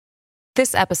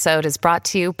This episode is brought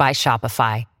to you by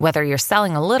Shopify. Whether you're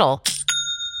selling a little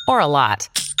or a lot,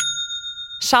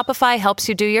 Shopify helps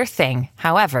you do your thing,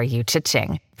 however you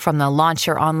cha-ching. From the launch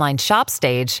your online shop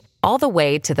stage, all the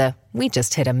way to the we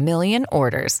just hit 1 million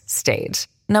orders stage.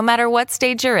 No matter what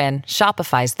stage you're in,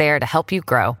 Shopify's there to help you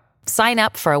grow. Sign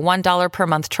up for a $1 per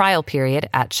month trial period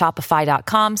at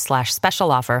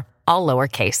shopify.com/special offer, all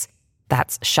lowercase.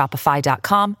 That's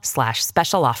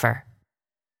shopify.com/special offer.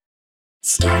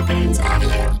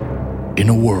 In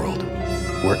a world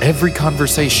where every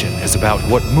conversation is about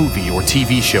what movie or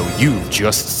TV show you've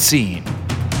just seen,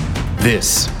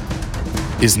 this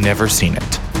is Never Seen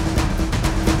It.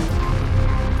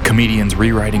 Comedians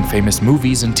rewriting famous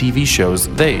movies and TV shows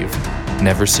they've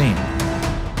never seen.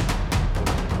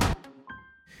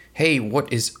 Hey,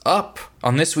 what is up?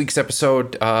 On this week's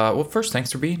episode, first,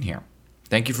 thanks for being here.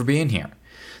 Thank you for being here.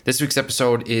 This week's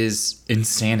episode is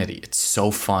insanity. It's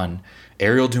so fun.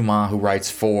 Ariel Dumas, who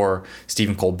writes for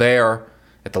Stephen Colbert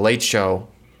at The Late Show,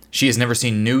 she has never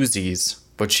seen Newsies,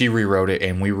 but she rewrote it,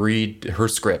 and we read her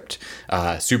script.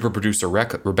 Super producer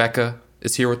Rebecca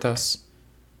is here with us.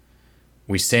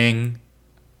 We sing,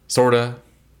 sorta.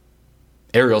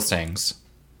 Ariel sings.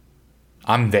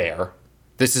 I'm there.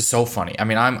 This is so funny. I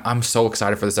mean, I'm so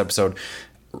excited for this episode.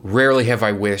 Rarely have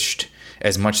I wished,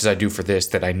 as much as I do for this,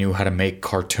 that I knew how to make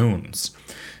cartoons.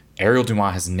 Ariel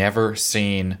Dumas has never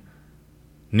seen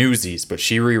Newsies, but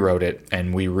she rewrote it,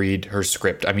 and we read her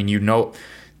script. I mean,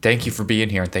 thank you for being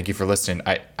here, and thank you for listening.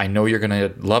 I know you're going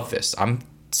to love this. I'm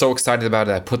so excited about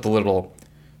it. I put the little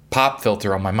pop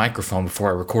filter on my microphone before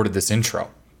I recorded this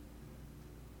intro.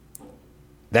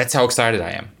 That's how excited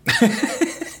I am.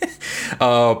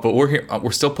 But we're here.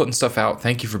 We're still putting stuff out.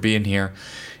 Thank you for being here.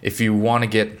 If you want to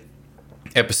get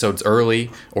episodes early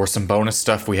or some bonus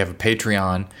stuff, we have a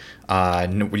Patreon.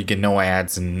 You get no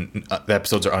ads, and the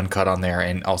episodes are uncut on there,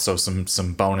 and also some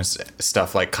bonus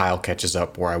stuff like Kyle Catches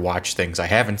Up, where I watch things I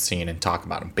haven't seen and talk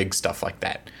about them. Big stuff like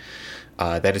that.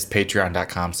 That is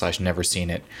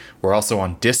patreon.com/neverseenit. We're also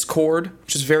on Discord,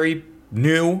 which is very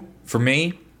new for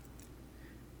me,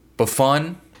 but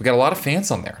fun. We got a lot of fans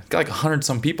on there. Got like 100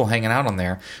 some people hanging out on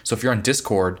there. So if you're on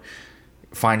Discord,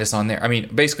 find us on there. I mean,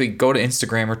 basically go to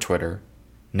Instagram or Twitter,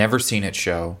 Never Seen It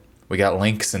Show. We got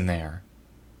links in there.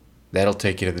 That'll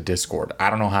take you to the Discord.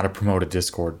 I don't know how to promote a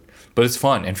Discord, but it's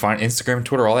fun. And find Instagram,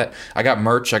 Twitter, all that. I got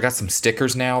merch. I got some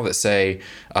stickers now that say,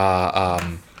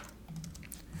 I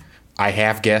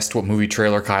have guessed what movie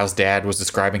trailer Kyle's dad was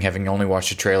describing, having only watched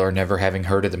the trailer, never having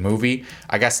heard of the movie.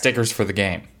 I got stickers for the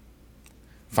game.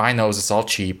 Find those. It's all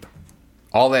cheap.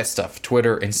 All that stuff.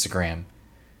 Twitter, Instagram.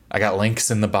 I got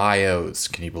links in the bios.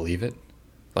 Can you believe it?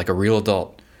 Like a real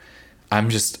adult. I'm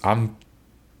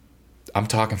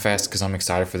talking fast because I'm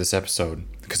excited for this episode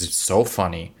because it's so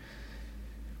funny.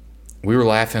 We were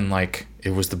laughing like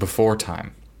it was the before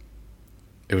time.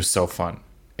 It was so fun.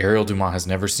 Ariel Dumas has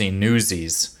never seen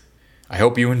Newsies. I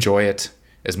hope you enjoy it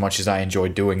as much as I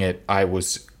enjoyed doing it. I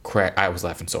was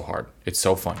laughing so hard. It's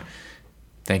so fun.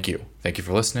 Thank you. Thank you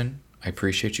for listening. I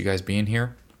appreciate you guys being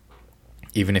here.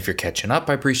 Even if you're catching up,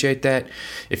 I appreciate that.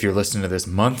 If you're listening to this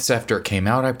months after it came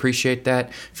out, I appreciate that.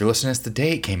 If you're listening to this the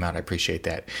day it came out, I appreciate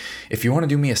that. If you want to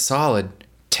do me a solid,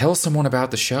 tell someone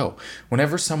about the show.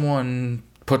 Whenever someone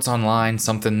puts online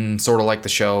something sort of like the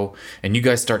show, and you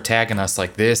guys start tagging us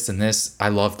like this and this, I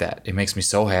love that. It makes me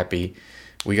so happy.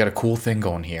 We got a cool thing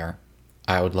going here.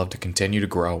 I would love to continue to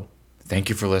grow. Thank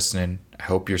you for listening. I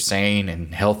hope you're sane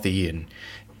and healthy and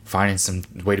finding some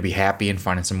way to be happy and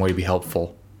finding some way to be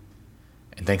helpful.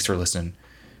 And thanks for listening.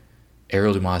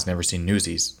 Ariel Dumas has never seen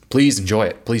Newsies. Please enjoy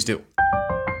it. Please do.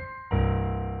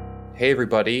 Hey,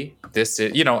 everybody. This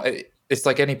is, it's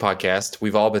like any podcast.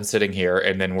 We've all been sitting here,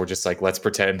 and then we're just like, let's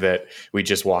pretend that we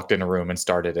just walked in a room and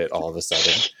started it all of a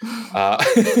sudden.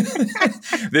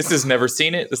 This is Never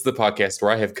Seen It. This is the podcast where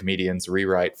I have comedians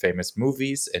rewrite famous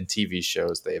movies and TV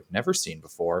shows they have never seen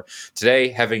before. Today,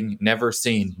 having never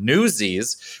seen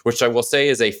Newsies, which I will say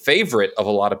is a favorite of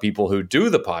a lot of people who do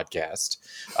the podcast.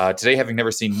 Today, having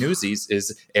never seen Newsies,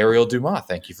 is Ariel Dumas.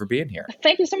 Thank you for being here.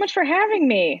 Thank you so much for having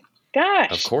me.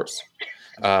 Gosh. Of course.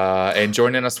 And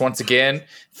joining us once again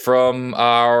from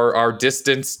our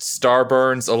distanced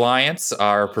Starburns Alliance,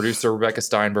 our producer Rebecca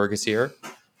Steinberg is here.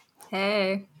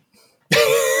 Hey.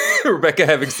 Rebecca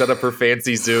having set up her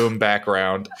fancy Zoom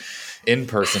background,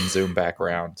 in-person Zoom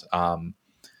background.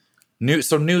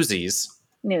 Newsies,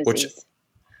 which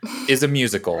is a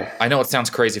musical. I know it sounds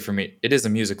crazy for me. It is a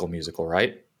musical,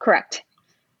 right? Correct.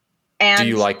 And do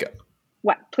you like...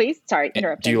 What? Please? Sorry,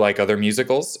 interrupting. Do you like other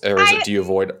musicals, or do you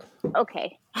avoid...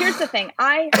 Okay, here's the thing.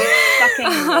 I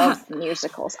fucking love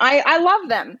musicals. I love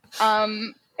them.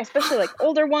 especially like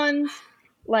older ones.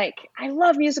 Like, I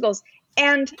love musicals,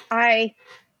 and I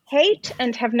hate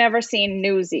and have never seen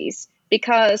Newsies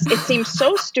because it seems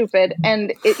so stupid.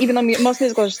 And even though most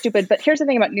musicals are stupid, but here's the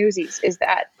thing about Newsies is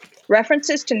that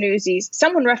references to Newsies,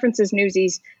 someone references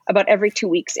Newsies about every 2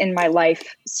 weeks in my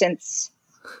life since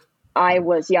I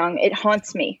was young. It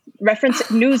haunts me.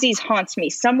 Newsies haunts me.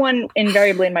 Someone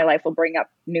invariably in my life will bring up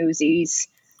Newsies.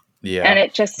 Yeah. And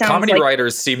it just sounds comedy like,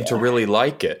 writers seem to really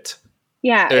like it.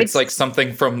 Yeah. It's like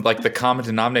something from like the common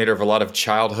denominator of a lot of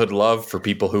childhood love for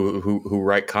people who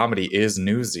write comedy is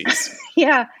Newsies.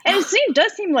 Yeah. And it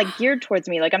does seem like geared towards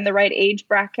me. Like I'm the right age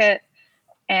bracket,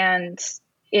 and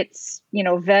it's,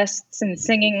 vests and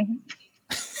singing.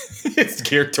 It's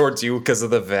geared towards you because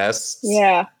of the vests.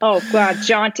 Yeah. Oh God.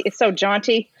 Jaunty. It's so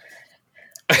jaunty.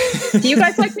 Do you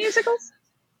guys like musicals?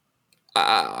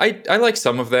 I like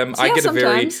some of them. Yeah, I get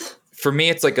sometimes. for me,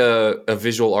 it's like a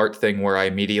visual art thing where I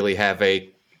immediately have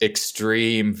a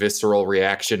extreme visceral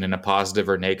reaction in a positive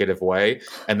or negative way.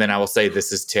 And then I will say,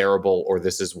 this is terrible or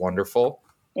this is wonderful.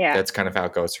 Yeah. That's kind of how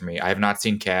it goes for me. I have not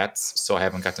seen Cats, so I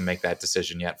haven't got to make that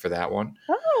decision yet for that one.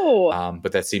 Oh.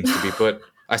 But that seems to be put.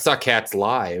 I saw Cats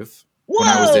live Whoa. when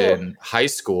I was in high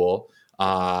school.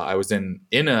 I was in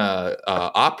a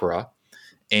opera.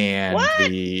 And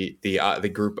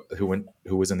the group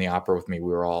who was in the opera with me, we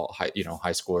were all high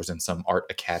schoolers in some art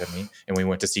academy, and we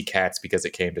went to see Cats because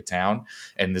it came to town.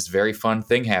 And this very fun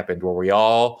thing happened where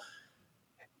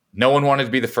no one wanted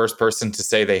to be the first person to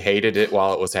say they hated it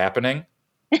while it was happening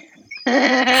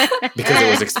because it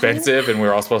was expensive, and we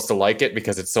were all supposed to like it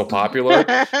because it's so popular.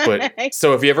 But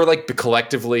so have you ever like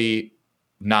collectively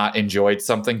not enjoyed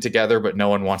something together, but no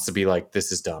one wants to be like,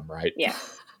 this is dumb, right?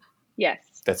 Yes.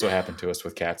 That's what happened to us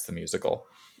with Cats the musical.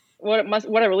 What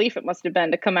a relief it must have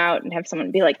been to come out and have someone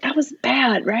be like, that was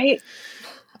bad, right?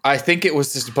 I think it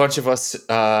was just a bunch of us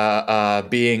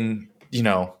being,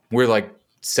 we're like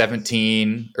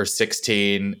 17 or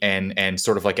 16 and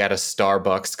sort of like at a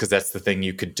Starbucks, because that's the thing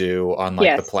you could do on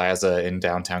like the plaza in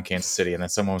downtown Kansas City. And then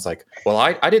someone was like, well,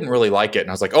 I didn't really like it.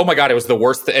 And I was like, oh my God, it was the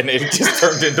worst. And it just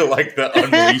turned into like the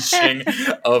unleashing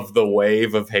of the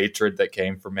wave of hatred that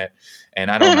came from it. And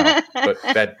I don't know,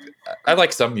 but I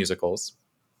like some musicals,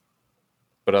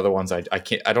 but other ones I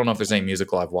can't. I don't know if there's any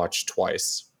musical I've watched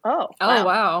twice. Oh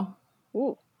wow.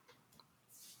 Ooh.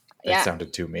 That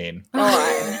sounded too mean. Oh,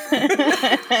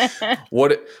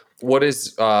 What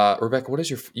is Rebecca?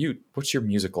 What's your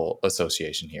musical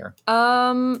association here?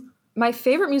 My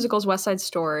favorite musical is West Side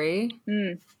Story.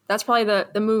 That's probably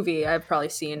the movie I've probably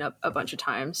seen a bunch of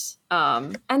times.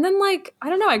 And then like, I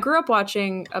don't know, I grew up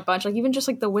watching a bunch, like even just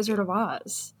like The Wizard of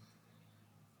Oz.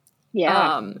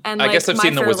 Yeah. And I like, guess I've My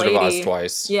seen The Fair Wizard of Oz Lady.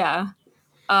 twice. Yeah.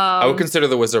 I would consider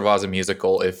The Wizard of Oz a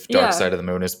musical if Dark Yeah. Side of the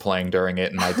Moon is playing during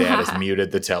it and my dad has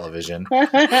muted the television.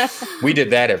 We did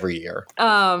that every year.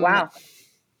 Wow.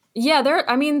 Yeah, there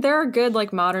are good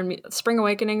like modern Spring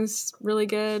Awakening's really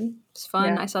good. It's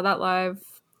fun. Yeah. I saw that live.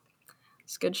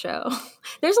 It's a good show.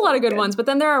 There's a lot of good ones, but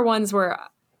then there are ones where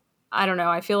I don't know.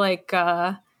 I feel like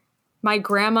my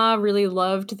grandma really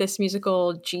loved this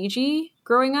musical Gigi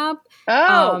growing up.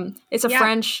 Oh, it's a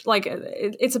French, like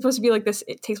it's supposed to be like this.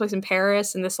 It takes place in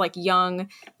Paris, and this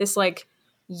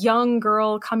young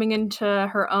girl coming into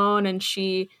her own, and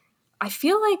I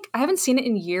feel like I haven't seen it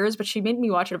in years, but she made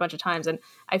me watch it a bunch of times, and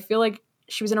I feel like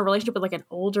she was in a relationship with like an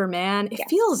older man. It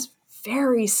feels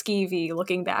very skeevy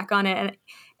looking back on it,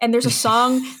 and there's a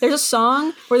song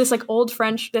where this older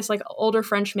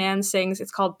French man sings.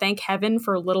 It's called "Thank Heaven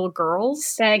for Little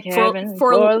Girls." Thank heaven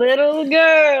for little girls.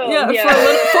 Yeah,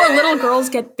 for little girls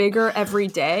get bigger every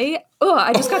day. Oh,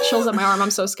 I just got chills up my arm. I'm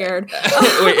so scared.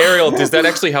 Wait, Ariel, is that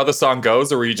actually how the song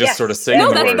goes, or were you just sort of singing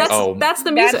No, the words? that's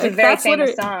the music. That's a very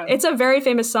famous song. It's a very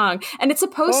famous song, and it's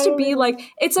supposed to be like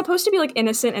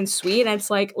innocent and sweet, and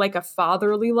it's like a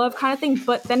fatherly love kind of thing.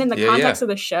 But then in the context of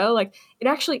the show, like it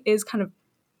actually is kind of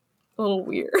a little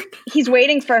weird. He's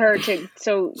waiting for her to.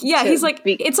 He's like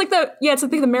it's like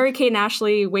the Mary Kate and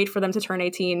Ashley wait for them to turn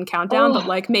 18 countdown, but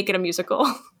like make it a musical.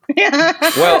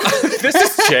 Well, this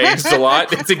has changed a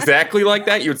lot. It's exactly like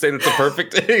that. You would say that's a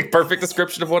perfect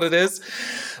description of what it is.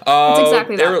 It's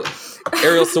exactly that.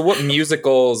 Ariel, so what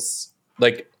musicals,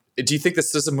 like, do you think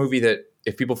this is a movie that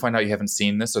if people find out you haven't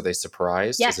seen this, are they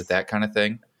surprised? Yes. Is it that kind of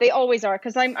thing? They always are,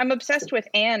 because I'm obsessed with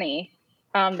Annie.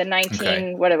 The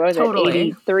 19 whatever was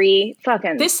Totally. it, 83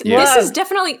 fucking This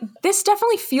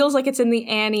definitely feels like it's in the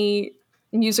Annie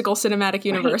musical cinematic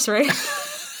universe, right?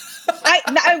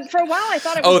 I for a while I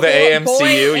thought it was the Boy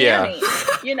AMCU, yeah.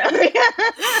 Annie,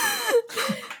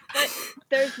 but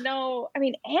there's no. I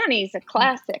mean, Annie's a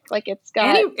classic. Like it's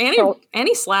got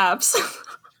Annie slaps.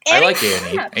 I like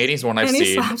Annie. Annie's one I've Annie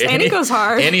seen. slaps. Annie goes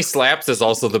hard. Annie slaps is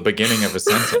also the beginning of a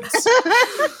sentence.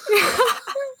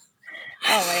 Oh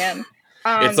man.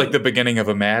 It's like the beginning of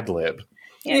a Mad Lib.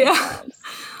 Yeah.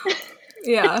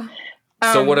 Yeah.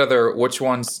 So which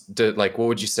ones what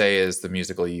would you say is the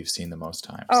musical you've seen the most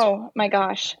times? Oh my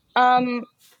gosh.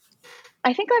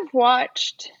 I think I've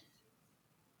watched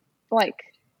like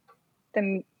I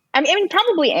mean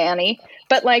probably Annie,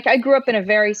 but like I grew up in a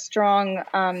very strong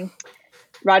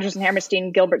Rodgers and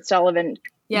Hammerstein, Gilbert and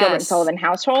Sullivan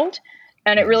household.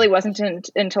 And it really wasn't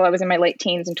until I was in my late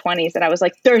teens and 20s that I was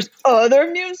like, there's other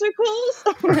musicals?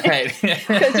 Right.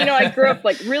 Because, I grew up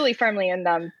like really firmly in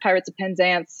Pirates of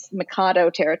Penzance, Mikado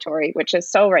territory, which is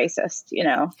so racist,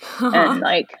 and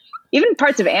like even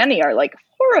parts of Annie are like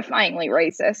horrifyingly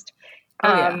racist.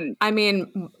 I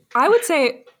mean, I would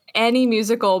say any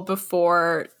musical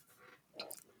before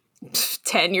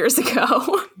 10 years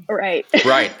ago. Right.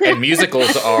 Right. And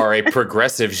musicals are a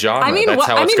progressive genre. I mean, that's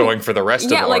how it's going for the rest of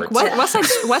the arts.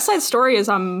 West Side Story is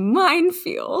a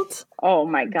minefield. Oh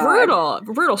my God.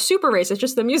 Brutal, super racist.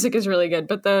 Just the music is really good,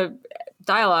 but the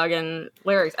dialogue and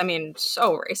lyrics, I mean,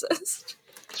 so racist.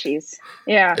 Jeez.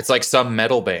 Yeah. It's like some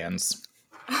metal bands.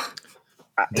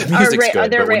 The music's good,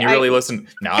 but when you really listen,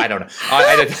 no, I don't know.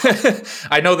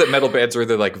 I know that metal bands are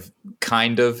either like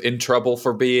kind of in trouble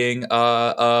for being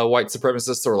white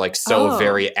supremacists or like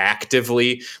very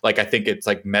actively. Like I think it's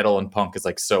like metal and punk is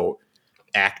like so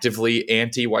actively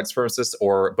anti-white supremacist,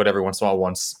 but every once in a while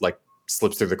one like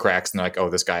slips through the cracks and they're like, oh,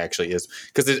 this guy actually is.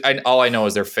 Because all I know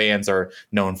is their fans are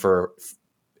known for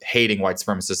hating white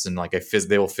supremacists and like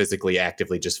they will physically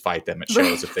actively just fight them at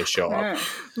shows if they show up.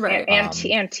 Right.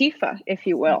 Antifa, if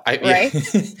you will. Right?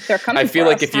 They're coming. I feel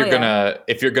like if you're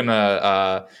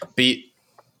gonna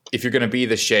be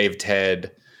the shaved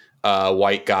head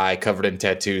white guy covered in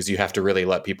tattoos, you have to really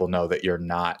let people know that you're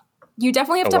not. You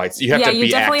definitely have to. You have to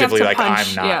be actively like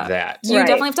I'm not that. You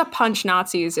definitely have to punch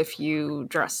Nazis if you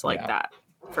dress like that.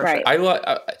 For sure. I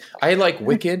like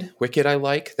Wicked. Wicked, I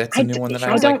like. That's a new one that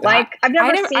I don't like. I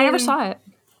never saw it.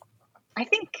 I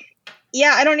think.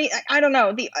 Yeah, I don't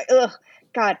know.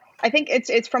 God, I think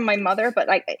it's from my mother. But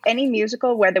like any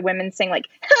musical where the women sing like,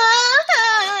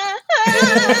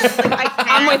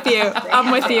 I'm with you.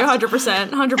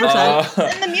 100%.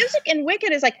 And the music in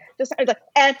Wicked is like just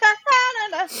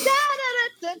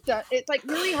it's like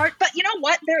really hard. But you know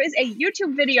what? There is a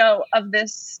YouTube video of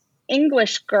this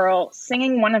English girl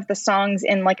singing one of the songs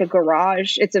in like a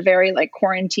garage. It's a very like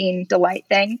quarantine delight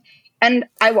thing. And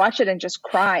I watch it and just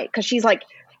cry because she's like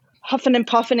huffing and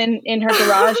puffing in her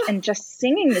garage and just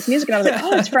singing this music. And I was like,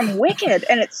 oh, it's from Wicked.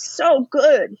 And it's so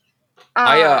good.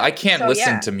 I can't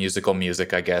listen to musical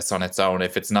music, I guess, on its own.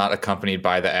 If it's not accompanied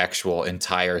by the actual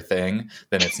entire thing,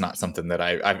 then it's not something that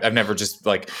I've never just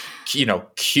like,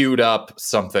 queued up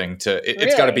something to,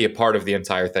 it's got to be a part of the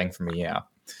entire thing for me. Yeah.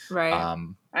 Right.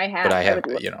 I have,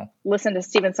 listen to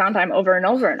Stephen Sondheim over and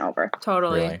over and over.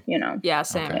 Totally. Really? Yeah,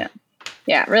 same. Okay.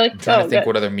 Yeah, really. I'm trying to think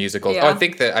what other musicals. Yeah. Oh, I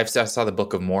think that I saw the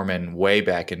Book of Mormon way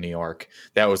back in New York.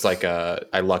 That was like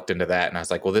I lucked into that, and I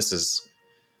was like, well,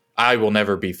 I will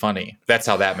never be funny. That's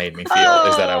how that made me feel.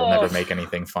 Is that I will never make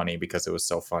anything funny because it was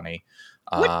so funny.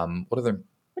 What other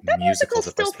musicals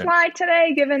still fly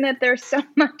today? Given that there's so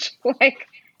much like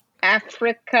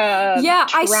Africa. Yeah,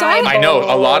 I saw it. I know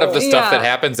a lot of the stuff that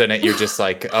happens in it. You're just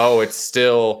like, oh, it's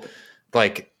still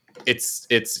like it's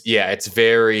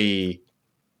very.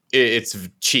 It's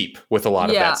cheap with a lot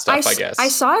of that stuff, I guess. I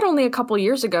saw it only a couple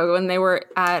years ago when they were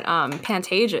at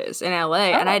Pantages in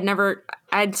LA, and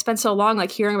I'd spent so long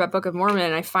like hearing about Book of Mormon,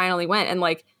 and I finally went, and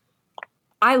like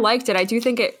I liked it. I do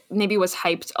think it maybe was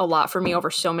hyped a lot for me over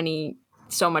so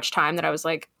much time that I was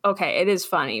like, okay, it is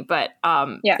funny, but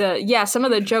some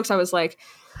of the jokes I was like,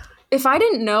 if I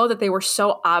didn't know that they were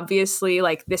so obviously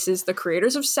like, this is the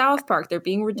creators of South Park, they're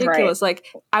being ridiculous, like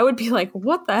I would be like,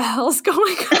 what the hell's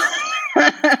going on?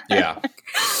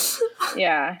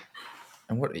 Yeah.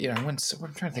 And what I'm trying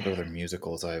to think of other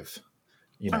musicals I've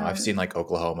seen like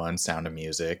Oklahoma and Sound of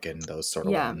Music and those sort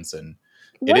of ones, and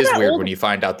it is weird when you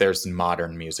find out there's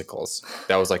modern musicals.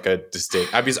 That was like a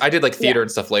distinct. I did like theater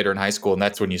and stuff later in high school, and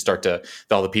that's when you start to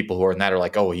all the people who are in that are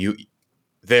like, oh,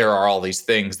 there are all these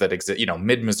things that exist.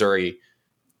 Mid-Missouri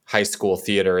high school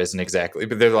theater isn't exactly,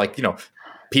 but they're like,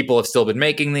 people have still been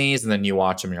making these, and then you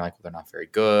watch them and you're like, well, they're not very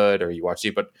good, or you watch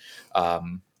it. But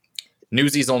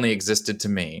Newsies only existed to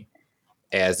me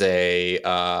as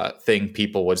a thing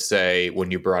people would say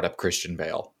when you brought up Christian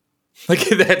Bale. Like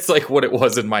that's like what it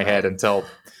was in my head until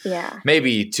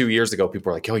maybe 2 years ago.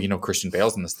 People were like, oh, Christian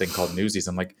Bale's in this thing called Newsies.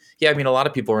 I'm like, yeah, I mean, a lot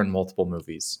of people are in multiple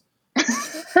movies.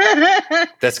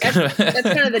 That's kind of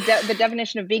the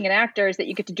definition of being an actor is that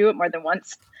you get to do it more than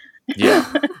once.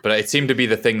 Yeah, but it seemed to be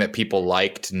the thing that people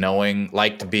liked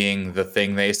being the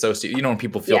thing they associate. You know, when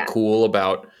people feel cool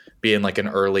about being like an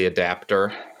early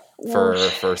adapter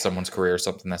for someone's career or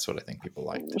something. That's what I think people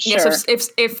like. Sure. Yeah, so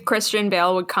if Christian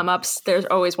Bale would come up, there's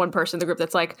always one person in the group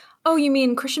that's like, "Oh, you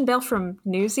mean Christian Bale from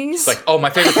Newsies?" It's like, oh, my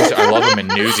favorite Christian, I love him in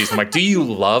Newsies. I'm like, do you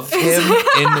love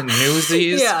him in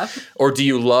Newsies? Yeah. Or do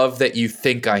you love that you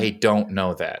think I don't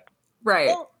know that? Right.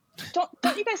 Well,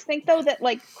 don't you guys think though that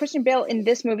like Christian Bale in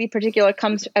this movie in particular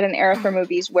comes at an era for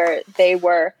movies where they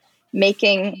were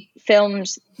making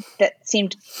films that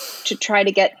seemed to try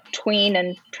to get tween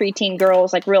and preteen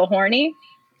girls like real horny?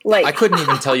 Like I couldn't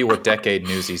even tell you what decade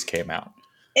Newsies came out.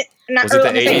 Was early,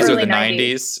 it the 80s or the 90s?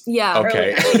 90s? Yeah.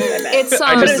 Okay. It's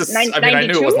I knew it was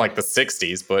 92? like the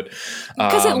 60s, but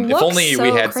Because it looks if only so we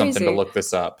had crazy. something to look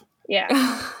this up.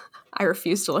 Yeah. I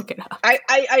refuse to look it up.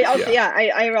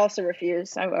 I also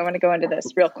refuse. I want to go into this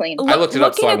real clean. I looked it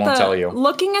up, so I won't tell you.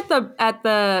 Looking at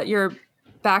the your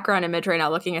background image right now,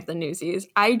 looking at the Newsies,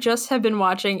 I just have been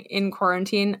watching in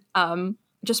quarantine.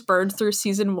 Just burned through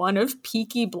season 1 of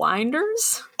Peaky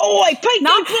Blinders. Oh, I Peaky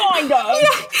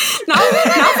Blinders! Not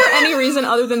for any reason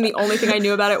other than the only thing I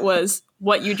knew about it was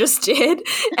what you just did,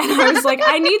 and I was like,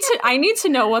 I need to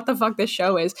know what the fuck this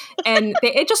show is, and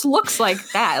it just looks like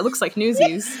that. It looks like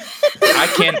Newsies.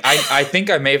 I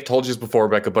think I may have told you this before,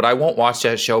 Rebecca, but I won't watch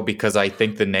that show because I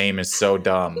think the name is so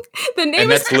dumb. The name and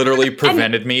that's literally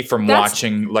prevented me from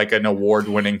watching like an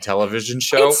award-winning television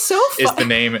show. It's so fun. Is the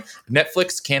name.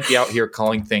 Netflix can't be out here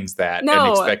calling things that No.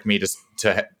 and expect me to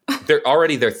their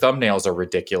thumbnails are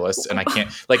ridiculous, and I can't,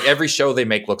 like, every show they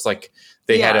make looks like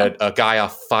they had a guy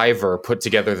off Fiverr put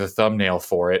together the thumbnail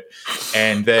for it,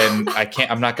 and then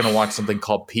I'm not going to watch something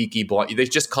called Peaky Blinders. They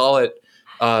just call it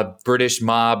British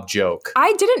mob joke.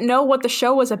 I didn't know what the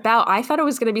show was about. I thought it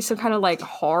was going to be some kind of like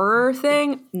horror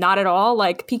thing. Not at all.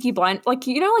 Like Peaky Blind, like,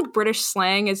 you know, like British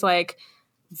slang is like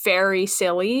very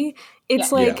silly. It's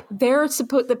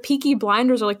the Peaky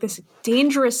Blinders are like this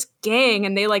dangerous gang,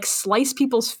 and they like slice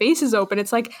people's faces open.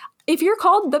 It's like, if you're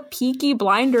called the Peaky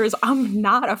Blinders, I'm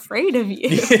not afraid of you.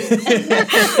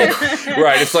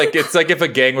 Right. It's like if a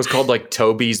gang was called like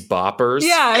Toby's Boppers.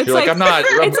 Yeah. It's you're like I'm not.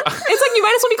 It's like you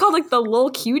might as well be called like the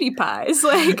Little Cutie Pies.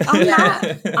 Like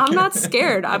I'm not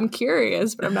scared. I'm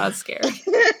curious, but I'm not scared.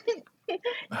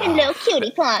 Hello,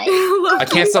 cutie pie. I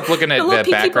can't stop looking at that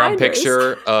Peaky background Blinders.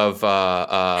 picture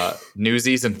of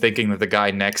Newsies and thinking that the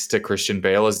guy next to Christian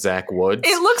Bale is Zach Woods.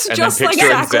 It looks and just then like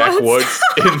picturing Zach Woods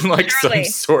in like Really?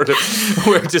 some sort of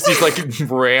where just he's like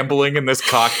rambling in this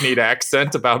Cockneyed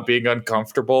accent about being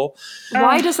uncomfortable.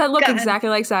 Why does that look God. exactly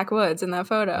like Zach Woods in that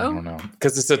photo? I don't know,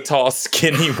 because it's a tall,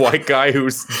 skinny white guy who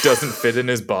doesn't fit in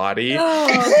his body.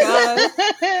 Oh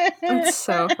god, that's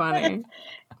so funny.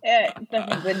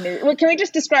 Well, can we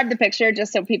just describe the picture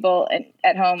just so people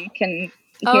at home can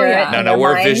hear yeah. it? No, in their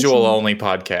we're a mind? visual only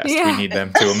podcast. Yeah. We need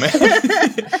them to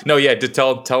imagine. No, yeah, to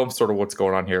tell them sort of what's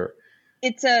going on here.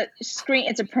 It's a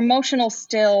promotional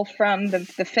still from the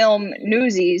film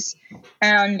Newsies,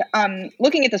 and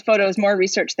looking at this photo is more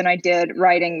research than I did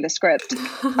writing the script.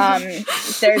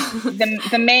 There's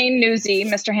the main newsie,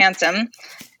 Mr. Handsome,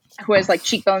 who has like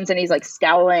cheekbones and he's like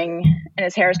scowling and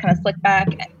his hair is kind of slicked back.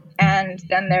 And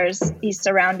then he's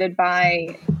surrounded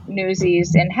by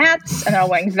newsies in hats and they're all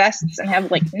wearing vests and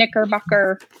have like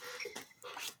knickerbocker.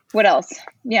 What else?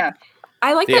 Yeah.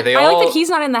 I like Yeah, that. I like that he's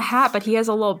not in the hat, but he has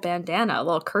a little bandana, a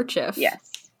little kerchief. Yes.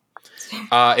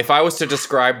 If I was to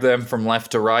describe them from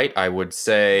left to right, I would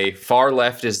say far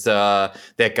left is that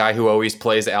guy who always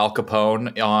plays Al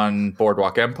Capone on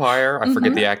Boardwalk Empire. I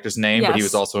forget the actor's name, but he Yes.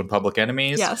 was also in Public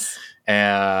Enemies. Yes.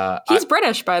 He's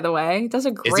British, by the way. He does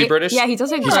a great. Is he British? Yeah, he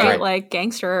does a He's great great. like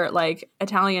gangster, like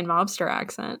Italian mobster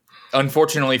accent.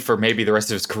 Unfortunately for maybe the rest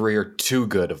of his career, too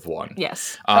good of one.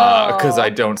 Yes. Because I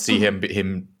don't see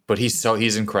him. But he's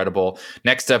incredible.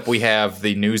 Next up, we have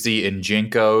the newsie in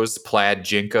Jinkos, plaid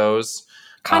Jinkos.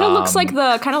 Kind of looks like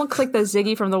the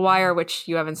Ziggy from The Wire, which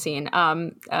you haven't seen.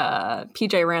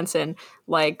 PJ Ranson,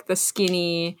 like the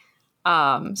skinny,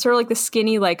 sort of like the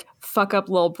skinny, like fuck up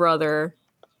little brother,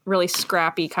 really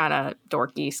scrappy, kind of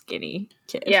dorky, skinny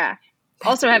kid. Yeah.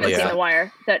 Also haven't Yeah. seen The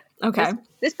Wire. Okay.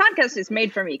 This podcast is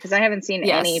made for me because I haven't seen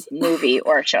Yes. any movie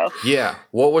or show. Yeah.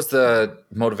 What was the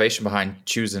motivation behind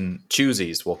choosing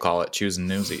We'll call it choosing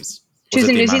Newsies. Was Choosing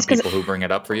it the Newsies amount of 'cause- people who bring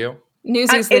it up for you?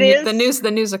 Newsies, it is.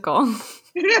 the musical.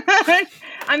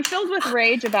 I'm filled with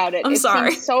rage about it. I'm It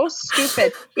sorry. seems so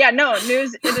stupid. Yeah, no, it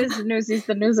is Newsies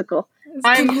the musical.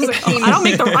 I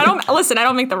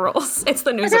don't make the rules. It's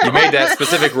the musical. You made that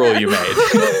specific rule you made.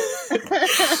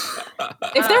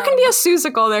 If there can be a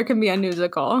Seussical, there can be a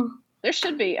musical. There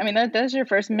should be. I mean, that's your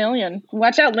first million.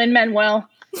 Watch out, Lin-Manuel.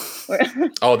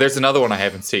 Oh, there's another one I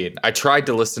haven't seen. I tried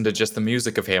to listen to just the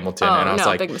music of Hamilton, and I was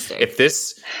like, big mistake.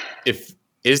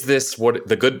 is this what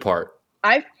the good part?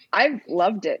 I've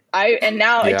loved it.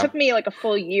 It took me like a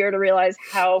full year to realize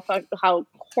how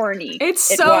corny. It's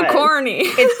so corny.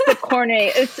 It's the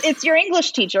corny. It's your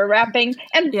English teacher rapping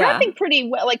pretty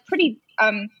well, like pretty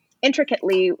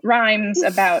intricately rhymes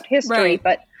about history, Right.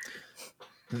 but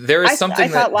There is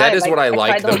something that is what I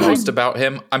like the tried to most about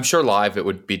him. I'm sure live it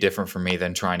would be different for me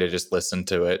than trying to just listen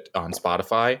to it on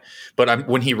Spotify. But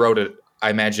when he wrote it, I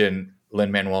imagine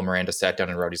Lin-Manuel Miranda sat down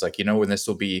and wrote, he's like, when this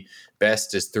will be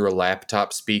best is through a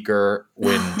laptop speaker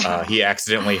when he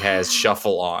accidentally has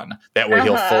shuffle on. That way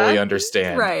he'll fully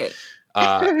understand. Right.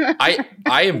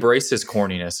 I embrace his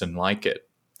corniness and like it.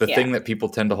 The thing that people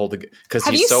tend to hold because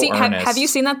he's so earnest. Have you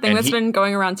seen that thing that's been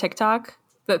going around TikTok?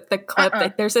 The clip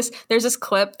that there's this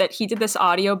clip that he did this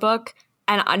audiobook,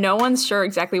 and no one's sure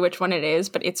exactly which one it is,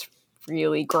 but it's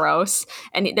really gross.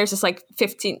 And there's this like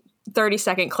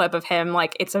 30-second clip of him,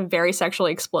 like it's a very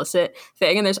sexually explicit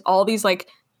thing, and there's all these like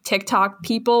TikTok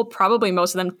people, probably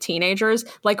most of them teenagers,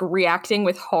 like reacting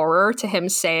with horror to him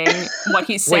saying what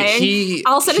he's saying.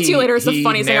 I'll send it to you later. It's the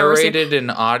funniest thing I've ever seen. He narrated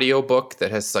an audiobook that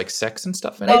has like sex and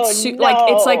stuff in it. It's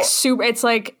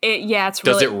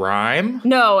Does it rhyme?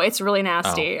 No, it's really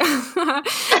nasty. Oh.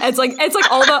 it's like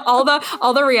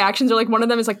all the reactions are like, one of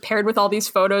them is like paired with all these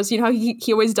photos. You know how he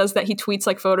always does that? He tweets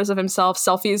like photos of himself,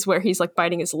 selfies where he's like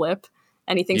biting his lip.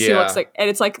 And he thinks he looks like,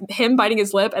 and it's like him biting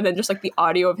his lip, and then just like the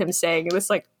audio of him saying it was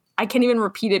like, I can't even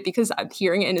repeat it because I'm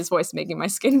hearing it in his voice, making my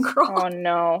skin crawl. Oh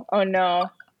no!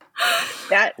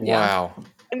 Wow.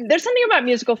 There's something about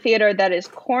musical theater that is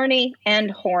corny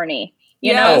and horny.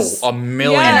 You know? Oh,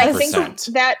 1,000,000%. I think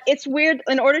that it's weird.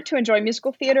 In order to enjoy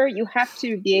musical theater, you have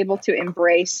to be able to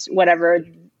embrace whatever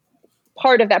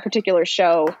part of that particular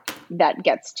show that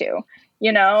gets to.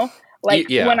 Like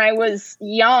when I was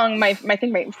young, my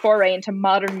foray into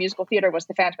modern musical theater was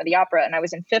the Phantom of the Opera, and I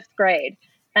was in 5th grade,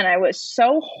 and I was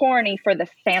so horny for the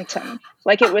Phantom.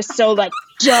 Like it was so like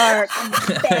dark and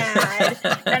bad,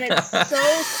 and it's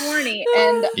so corny,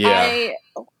 and I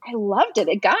loved it.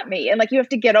 It got me, and like you have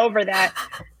to get over that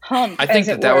hump. I think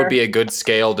that would be a good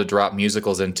scale to drop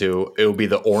musicals into. It would be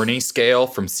the Orny scale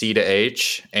from C to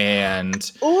H,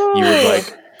 and you would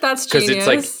like. That's genius.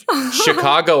 Because it's like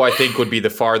Chicago, I think, would be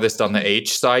the farthest on the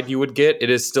H side you would get.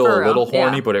 It is still a little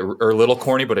horny, but a little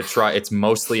corny, but it's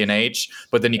mostly an H.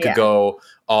 But then you could go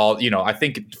all, I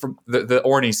think from the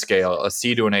Orny scale, a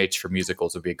C to an H for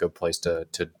musicals would be a good place to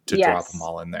drop them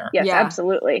all in there. Yes,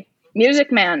 absolutely.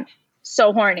 Music Man,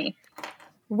 so horny.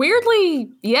 Weirdly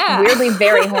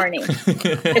very horny.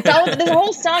 It's all the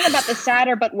whole song about the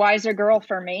sadder but wiser girl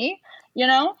for me.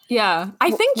 Yeah.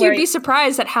 I think you'd be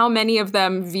surprised at how many of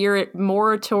them veer it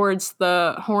more towards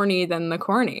the horny than the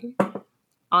corny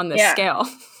on this scale.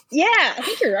 Yeah, I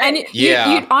think you're right. And you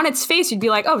on its face, you'd be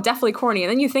like, oh, definitely corny. And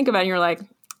then you think about it and you're like,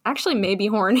 actually, maybe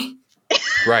horny.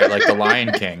 Right, like The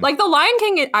Lion King. Like The Lion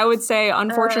King, I would say,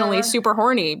 unfortunately, super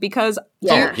horny because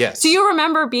do you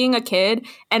remember being a kid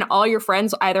and all your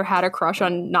friends either had a crush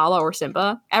on Nala or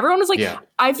Simba? Everyone was like,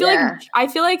 I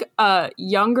feel like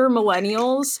younger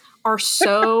millennials are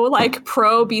so like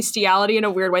pro bestiality in a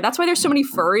weird way. That's why there's so many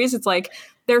furries. It's like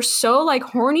they're so like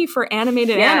horny for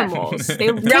animated animals. They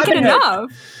take it enough.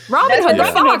 Robin Hood, the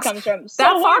fox comes from. So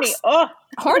that horny. Fox,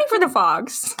 horny for the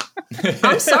fox.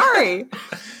 I'm sorry.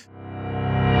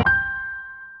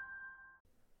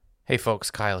 Hey folks,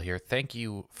 Kyle here. Thank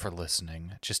you for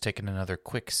listening. Just taking another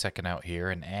quick second out here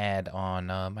and add on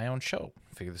my own show.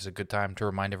 Figure this is a good time to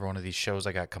remind everyone of these shows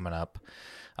I got coming up.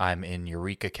 I'm in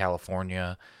Eureka,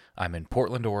 California. I'm in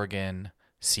Portland, Oregon,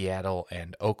 Seattle,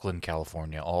 and Oakland,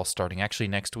 California, all starting actually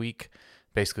next week.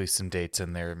 Basically some dates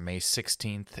in there. May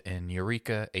 16th in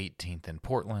Eureka, 18th in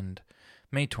Portland,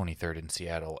 May 23rd in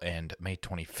Seattle, and May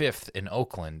 25th in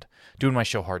Oakland. Doing my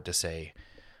show Hard to Say,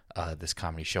 this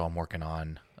comedy show I'm working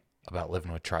on about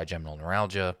living with trigeminal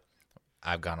neuralgia.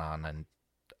 I've gone on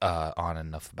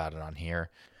enough about it on here.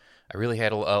 I really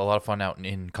had a lot of fun out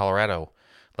in Colorado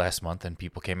last month, and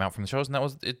people came out from the shows,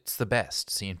 and it's the best.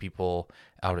 Seeing people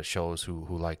out at shows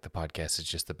who like the podcast is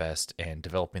just the best, and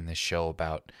developing this show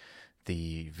about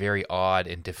the very odd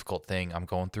and difficult thing I'm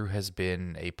going through has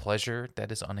been a pleasure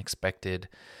that is unexpected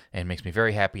and makes me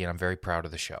very happy, and I'm very proud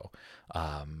of the show.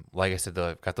 Like I said,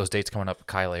 I've got those dates coming up at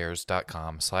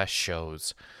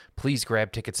kyleayers.com/shows. Please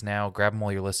grab tickets now. Grab them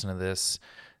while you're listening to this.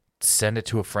 Send it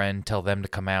to a friend. Tell them to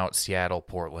come out. Seattle,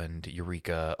 Portland,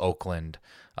 Eureka, Oakland.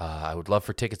 I would love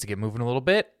for tickets to get moving a little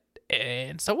bit.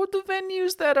 and so would the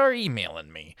venues that are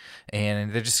emailing me.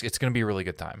 And it's going to be a really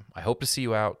good time. I hope to see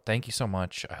you out. Thank you so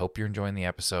much. I hope you're enjoying the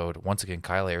episode. Once again,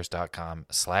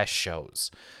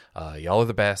 kyleayers.com/shows. Y'all are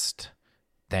the best.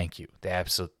 Thank you.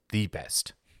 The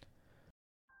best.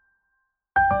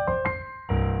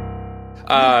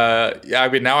 I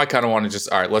mean, now I kind of want to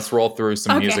just, all right, let's roll through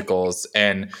some musicals,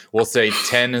 and we'll say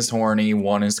 10 is horny,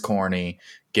 1 is corny.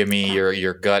 Give me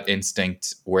your gut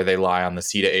instinct where they lie on the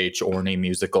C to H Orny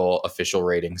musical official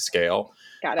rating scale.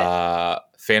 Got it.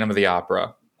 Phantom of the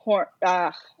Opera.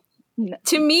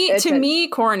 To me,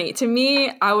 corny. To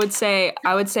me, I would say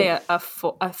a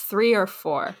 3 or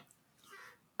 4.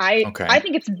 I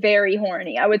think it's very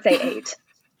horny. I would say 8.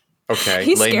 Okay,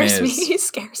 He scares me.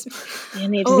 You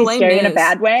need to be scared in a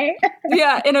bad way.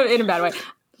 Yeah, in a bad way.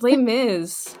 Les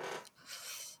Mis.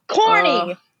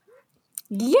 Corny.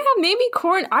 Yeah, maybe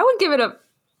corny. I would give it a.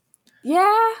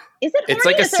 Yeah. Is it? It's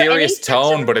like a serious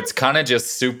tone, but it's kind of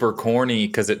just super corny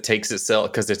because it takes itself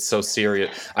because it's so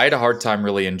serious. I had a hard time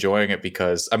really enjoying it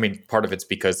because part of it's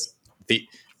because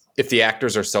if the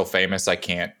actors are so famous, I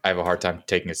have a hard time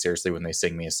taking it seriously when they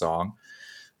sing me a song.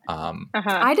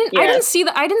 I didn't see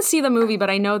the movie, but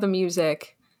I know the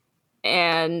music,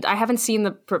 and I haven't seen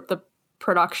the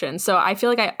production, so I feel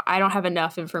like I don't have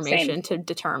enough information to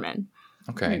determine.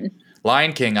 Okay,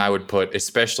 Lion King, I would put,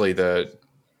 especially the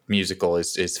musical,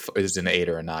 is an 8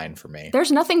 or a 9 for me.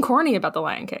 There's nothing corny about the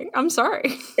Lion King. I'm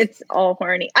sorry. It's all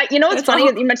horny. You know what's funny?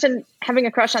 You mentioned having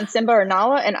a crush on Simba or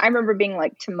Nala, and I remember being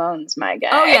like, Timon's my guy.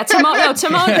 Oh yeah, Timon.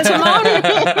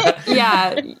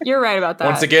 Yeah, you're right about that.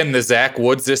 Once again, the Zach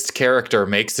Woodsist character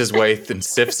makes his way and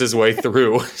sifts his way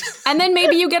through. And then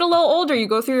maybe you get a little older, you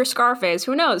go through your Scar phase.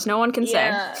 Who knows? No one can say.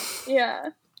 Yeah.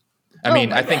 I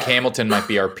mean, I think Hamilton might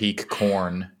be our peak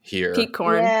corn here. Peak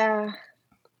corn. Yeah.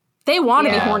 They want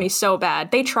to be horny so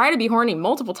bad. They try to be horny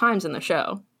multiple times in the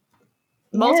show.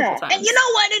 Multiple times. And you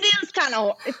know what? It is kind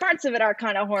of, parts of it are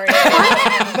kind of horny.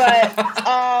 But,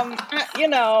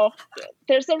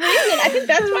 there's a reason. I think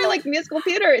that's why, musical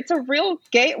theater, it's a real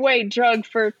gateway drug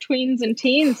for tweens and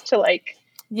teens to,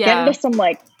 get into some,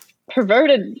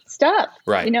 perverted stuff.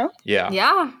 Right. You know? Yeah.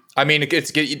 Yeah. I mean,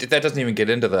 that doesn't even get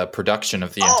into the production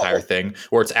of the entire thing,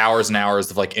 where it's hours and hours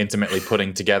of intimately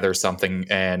putting together something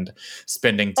and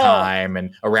spending time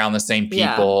and around the same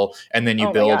people, and then you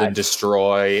build and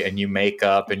destroy and you make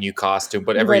up and you costume,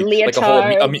 but a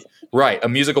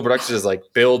musical production is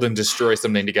build and destroy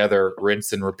something together,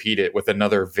 rinse and repeat it with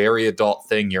another very adult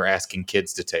thing you're asking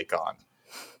kids to take on.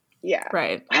 Yeah.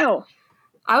 Right. Wow.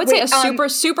 I would say a super,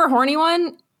 super horny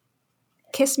one.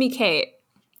 Kiss Me, Kate.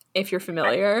 If you're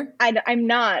familiar. I'm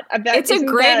not. It's a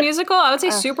great musical. I would say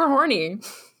super horny.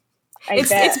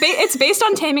 It's based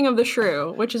on Taming of the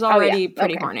Shrew, which is already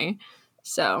pretty horny.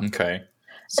 So okay.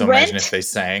 So Rent? Imagine if they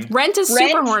sang. Rent is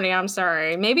super horny. I'm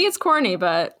sorry. Maybe it's corny,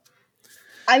 but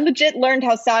I legit learned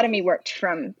how sodomy worked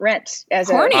from Rent as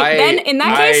horny. Then in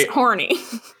that case, horny.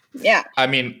 Yeah. I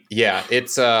mean, yeah.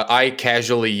 It's I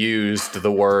casually used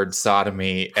the word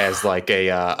sodomy as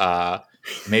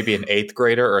maybe an 8th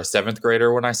grader or a 7th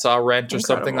grader when I saw Rent or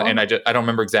something. And I don't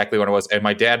remember exactly what it was. And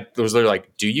my dad was literally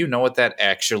like, do you know what that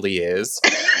actually is?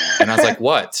 And I was like,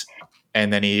 what?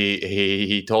 And then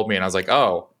he told me, and I was like,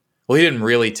 oh, well, he didn't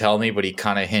really tell me, but he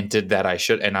kind of hinted that I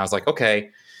should. And I was like, okay.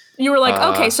 You were like,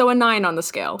 okay, so a 9 on the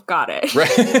scale. Got it.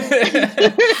 Right.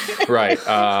 Right.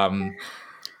 All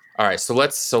right. So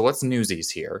let's Newsies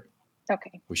here.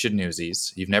 Okay. We should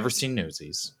Newsies. You've never seen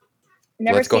Newsies.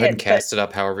 Let's go ahead and cast it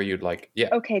up however you'd like. Yeah.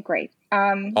 Okay, great.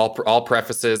 All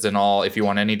prefaces and all, if you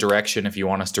want any direction, if you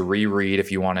want us to reread,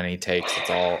 if you want any takes, it's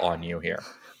all on you here.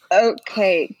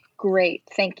 Okay, great.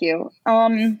 Thank you.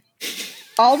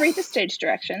 I'll read the stage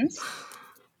directions,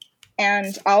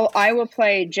 and I will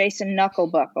play Jason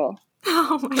Knucklebuckle.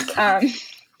 Oh my god.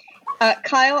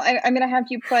 Kyle, I'm going to have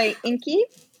you play Inky.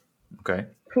 Okay.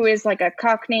 Who is a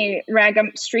Cockney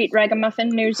street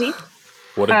ragamuffin newsie.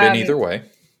 Would have been either way.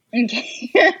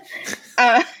 Okay.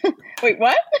 Wait,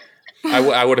 what?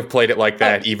 I would have played it like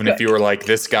that, even if you were like,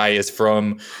 this guy is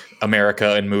from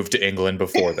America and moved to England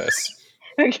before this.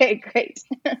 Okay, great.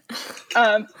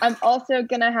 I'm also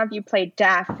going to have you play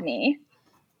Daphne.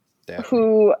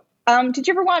 Who, did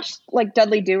you ever watch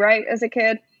Dudley Do-Right as a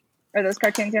kid? Or those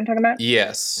cartoons I'm talking about?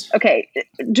 Yes. Okay.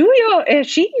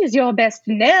 She is your best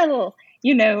Nell.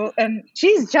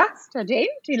 She's just a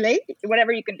dainty lady.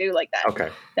 Whatever you can do like that. Okay.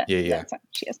 Yeah. That's what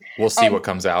she is. We'll see what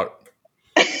comes out.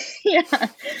 Yeah.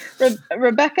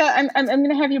 Rebecca, I'm going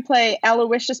to have you play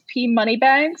Aloysius P.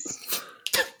 Moneybags,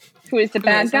 who is the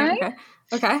bad guy.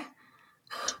 Okay.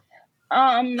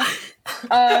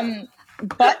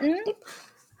 Button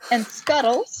and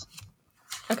Scuttles.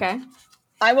 Okay.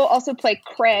 I will also play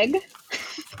Craig.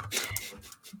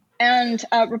 And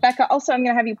Rebecca, also I'm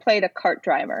going to have you play the cart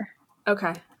driver.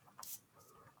 Okay.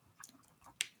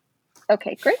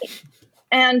 Okay, great.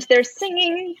 And there's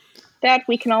singing that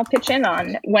we can all pitch in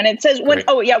on when it says Great.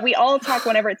 we all talk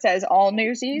whenever it says all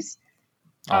Newsies,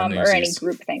 All or any Newsies.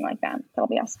 group thing like that. That'll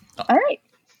be awesome. All right,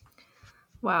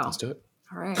 Wow. Let's do it.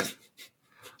 All right.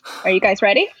 are you guys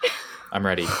ready? I'm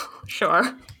ready. Sure.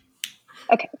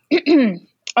 Okay.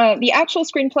 The actual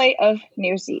screenplay of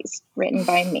Newsies, written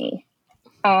by me.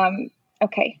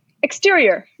 Okay.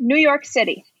 Exterior, New York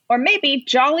City, or maybe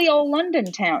jolly old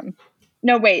London town.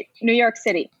 No, wait, New York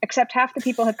City, except half the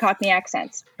people have Cockney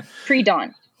accents.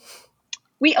 Pre-dawn.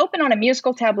 We open on a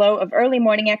musical tableau of early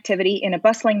morning activity in a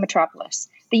bustling metropolis.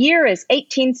 The year is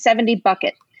 1870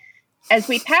 bucket. As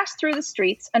we pass through the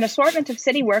streets, an assortment of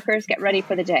city workers get ready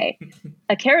for the day.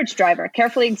 A carriage driver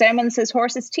carefully examines his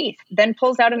horse's teeth, then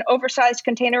pulls out an oversized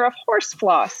container of horse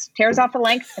floss, tears off a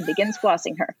length, and begins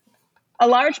flossing her. A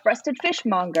large-breasted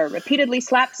fishmonger repeatedly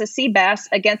slaps a sea bass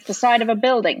against the side of a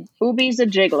building, boobies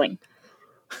a-jiggling.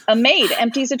 A maid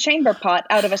empties a chamber pot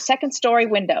out of a second-story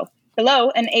window.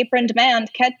 Below, an aproned man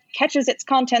catches its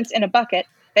contents in a bucket,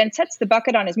 then sets the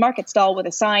bucket on his market stall with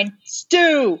a sign,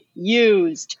 "Stew,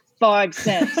 used, 5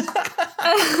 cents."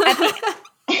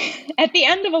 At the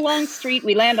end of a long street,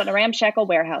 we land on a ramshackle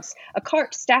warehouse. A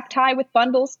cart stacked high with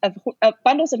bundles of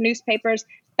newspapers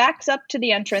backs up to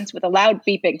the entrance with a loud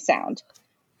beeping sound.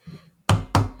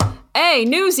 Hey,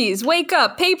 Newsies, wake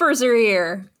up. Papers are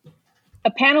here. A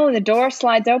panel in the door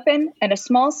slides open, and a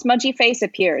small, smudgy face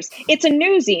appears. It's a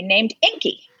newsie named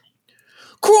Inky.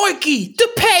 Crikey, the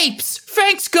papes!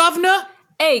 Thanks, governor!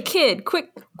 Hey, kid, quick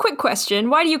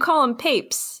question. Why do you call them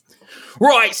papes?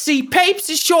 Right, see, papes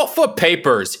is short for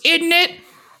papers, isn't it?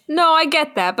 No, I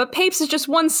get that, but papes is just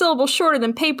one syllable shorter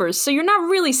than papers, so you're not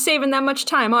really saving that much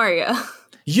time, are you?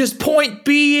 Just point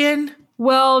being...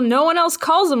 Well, no one else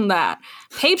calls them that.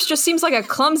 Papes just seems like a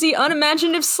clumsy,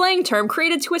 unimaginative slang term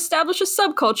created to establish a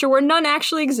subculture where none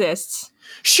actually exists.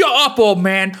 Shut up, old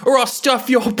man, or I'll stuff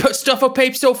a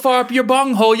pape so far up your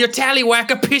bunghole your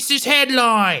tallywhacker pisses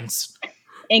headlines.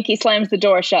 Inky slams the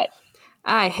door shut.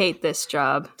 I hate this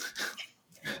job.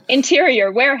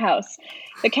 Interior, warehouse.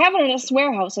 The cavernous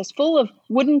warehouse is full of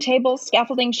wooden tables,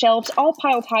 scaffolding shelves, all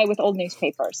piled high with old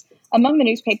newspapers. Among the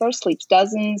newspapers sleep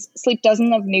dozens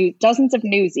of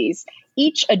newsies,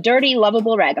 each a dirty,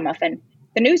 lovable ragamuffin.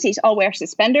 The newsies all wear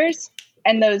suspenders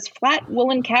and those flat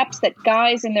woolen caps that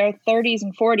guys in their 30s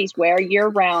and 40s wear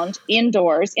year-round,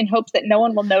 indoors, in hopes that no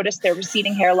one will notice their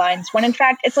receding hairlines, when in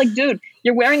fact, it's like, dude,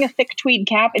 you're wearing a thick tweed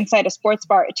cap inside a sports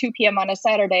bar at 2 p.m. on a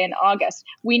Saturday in August.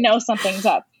 We know something's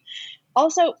up.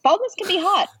 Also, baldness can be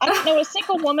hot. I don't know a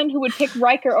single woman who would pick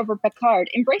Riker over Picard.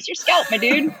 Embrace your scalp, my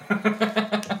dude.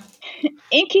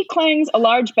 Inky clangs a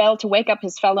large bell to wake up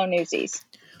his fellow newsies.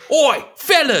 Oi,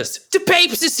 fellas, the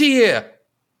papes is here!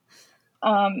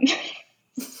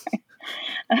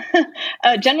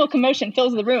 A general commotion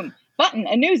fills the room. Button,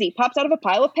 a newsie, pops out of a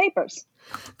pile of papers.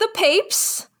 The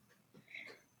papes?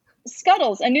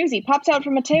 Scuttles, a newsie, pops out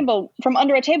from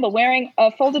under a table wearing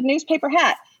a folded newspaper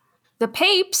hat. The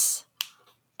papes?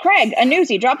 Craig, a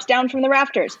newsie, drops down from the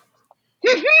rafters.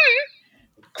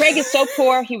 Craig is so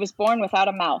poor, he was born without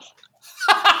a mouth.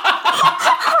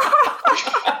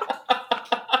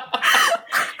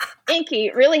 Inky,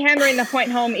 really hammering the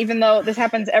point home, even though this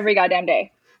happens every goddamn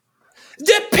day.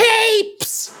 The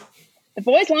papes! The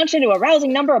boys launch into a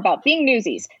rousing number about being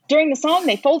newsies. During the song,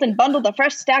 they fold and bundle a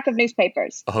fresh stack of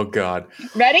newspapers. Oh, God.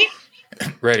 Ready?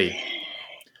 Ready.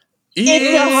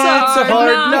 It's a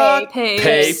hard knock,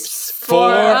 papes for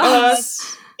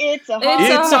us. It's a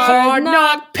hard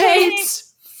knock,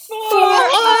 papes for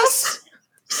us.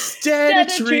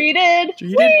 Steady treated.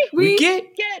 We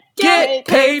get Get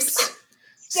papes.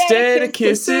 Steady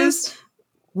kisses.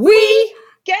 We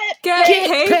Get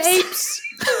papes.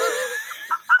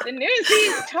 The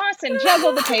newsies toss and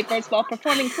juggle the papers while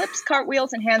performing flips,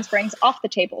 cartwheels, and handsprings off the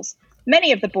tables.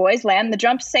 Many of the boys land the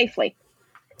jumps safely.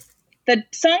 The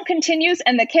song continues,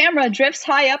 and the camera drifts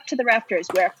high up to the rafters,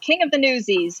 where King of the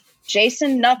Newsies,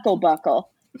 Jason Knucklebuckle,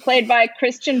 played by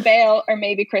Christian Bale or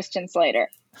maybe Christian Slater,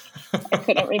 I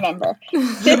couldn't remember,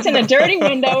 sits in a dirty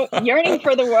window, yearning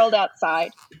for the world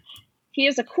outside. He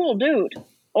is a cool dude,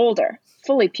 older,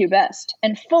 fully pubesced,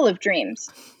 and full of dreams.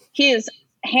 He is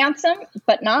handsome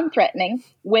but non-threatening,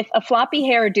 with a floppy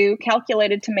hairdo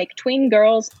calculated to make tween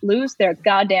girls lose their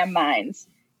goddamn minds.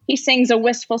 He sings a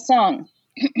wistful song.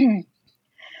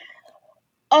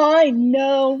 I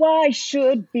know I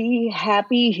should be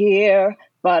happy here,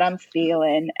 but I'm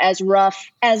feeling as rough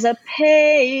as a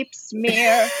pape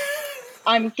smear.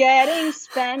 I'm getting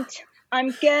spent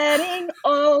I'm getting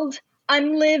old.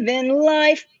 I'm living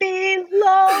life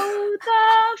below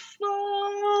the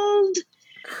fold.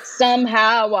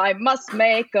 Somehow I must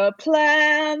make a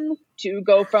plan to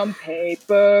go from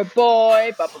paper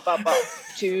boy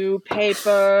to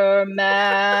paper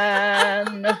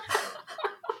man.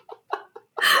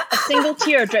 A single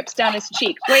tear drips down his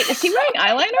cheek. Wait, is he wearing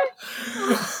eyeliner?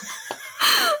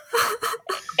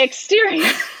 Exterior,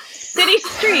 city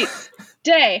streets,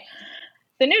 day.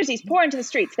 The newsies pour into the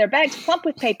streets, their bags plump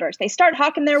with papers. They start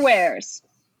hawking their wares.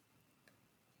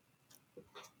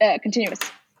 Continuous.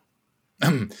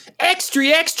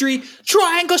 Extra,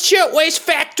 Triangle Shirtwaist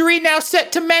Factory now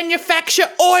set to manufacture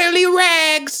oily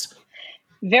rags.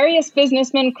 Various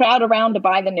businessmen crowd around to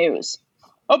buy the news.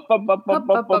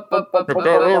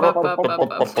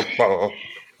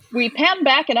 We pan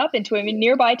back and up into a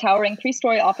nearby towering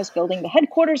 3-story office building, the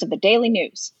headquarters of the Daily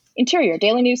News. Interior,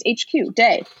 Daily News HQ,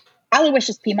 day.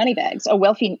 Aloysius P. Moneybags, a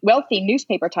wealthy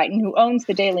newspaper titan who owns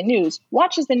the Daily News,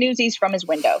 watches the newsies from his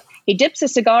window. He dips a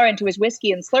cigar into his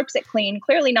whiskey and slurps it clean,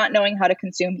 clearly not knowing how to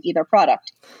consume either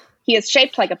product. He is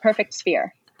shaped like a perfect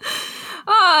sphere.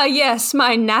 Ah, yes,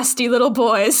 my nasty little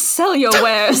boys, sell your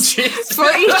wares. for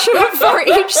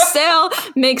each sale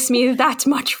makes me that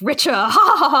much richer. Ha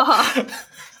ha ha ha.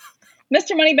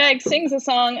 Mr. Moneybags sings a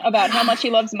song about how much he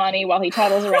loves money while he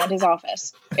toddles around his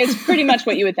office. It's pretty much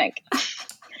what you would think.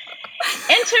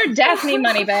 Enter Daphne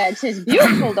Moneybags, his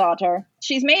beautiful daughter.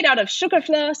 She's made out of sugar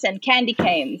floss and candy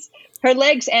canes. Her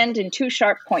legs end in 2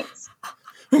 sharp points.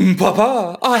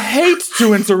 Papa, I hate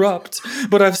to interrupt,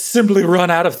 but I've simply run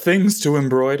out of things to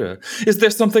embroider. Is there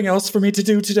something else for me to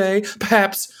do today?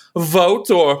 Perhaps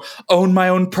vote or own my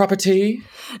own property?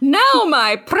 Now,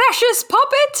 my precious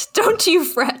puppet, don't you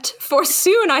fret, for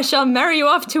soon I shall marry you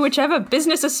off to whichever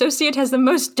business associate has the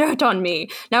most dirt on me.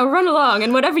 Now run along,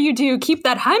 and whatever you do, keep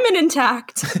that hymen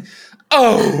intact.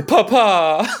 Oh,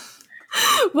 Papa!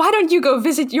 Why don't you go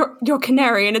visit your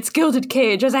canary in its gilded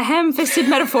cage as a ham-fisted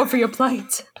metaphor for your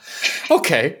plight?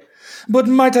 Okay, but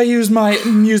might I use my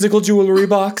musical jewelry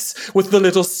box with the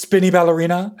little spinny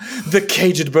ballerina? The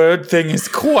caged bird thing is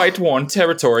quite worn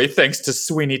territory thanks to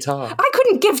Sweeney Todd. I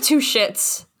couldn't give 2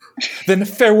 shits. Then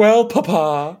farewell,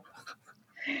 Papa.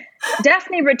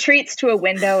 Daphne retreats to a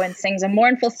window and sings a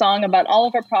mournful song about all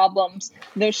of her problems,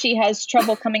 though she has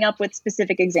trouble coming up with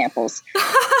specific examples.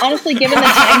 Honestly, given the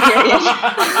time period,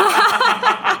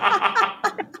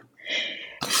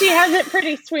 she has it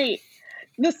pretty sweet.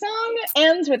 The song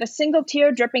ends with a single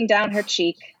tear dripping down her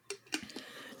cheek.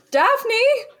 Daphne,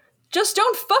 just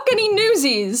don't fuck any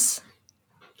newsies.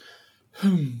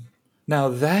 Now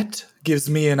that gives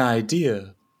me an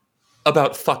idea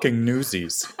about fucking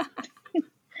newsies.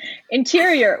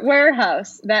 Interior,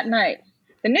 warehouse, that night.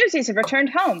 The newsies have returned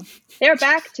home. They are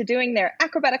back to doing their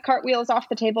acrobatic cartwheels off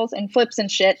the tables and flips and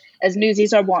shit, as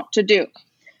newsies are wont to do.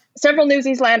 Several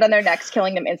newsies land on their necks,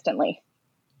 killing them instantly.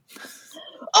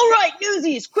 All right,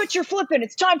 newsies, quit your flipping.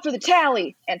 It's time for the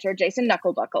tally. Enter Jason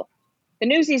Knucklebuckle. The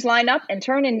newsies line up and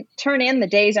turn in the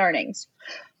day's earnings.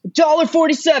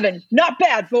 $1.47. Not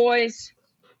bad, boys.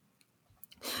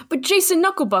 But Jason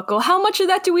Knucklebuckle, how much of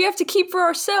that do we have to keep for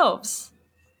ourselves?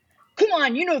 Come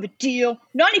on, you know the deal.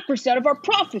 90% of our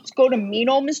profits go to mean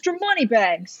old Mr.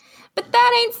 Moneybags. But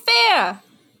that ain't fair.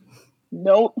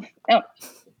 Nope. Oh,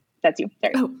 that's you.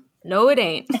 Sorry. Oh, no, it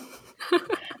ain't.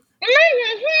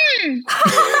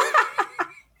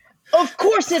 Of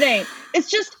course it ain't.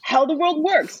 It's just how the world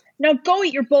works. Now go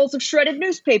eat your bowls of shredded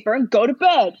newspaper and go to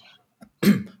bed.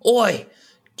 Oi,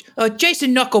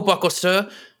 Jason Knucklebuckle,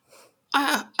 sir.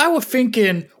 I was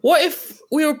thinking, what if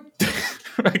we were...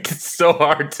 It's so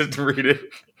hard to read it.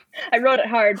 I wrote it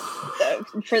hard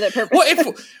for that purpose.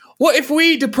 What if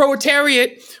we, the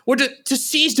proletariat, were to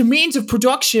seize the means of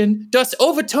production, thus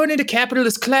overturning the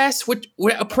capitalist class which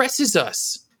oppresses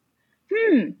us?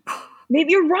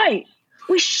 Maybe you're right.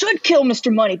 We should kill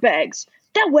Mr. Moneybags.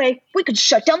 That way, we could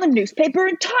shut down the newspaper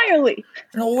entirely.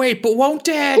 No, wait, but won't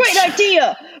that... Great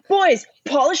idea! Boys,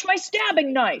 polish my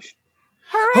stabbing knife.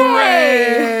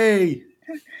 Hooray!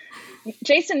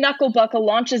 Jason Knucklebuckle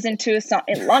launches into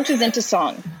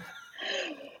song.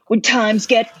 When times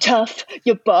get tough,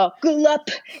 you buckle up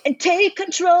and take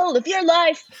control of your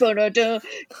life.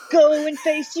 Go and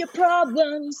face your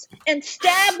problems and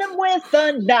stab them with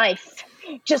a knife.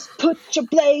 Just put your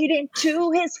blade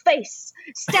into his face.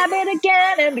 Stab it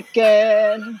again and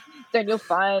again. Then you'll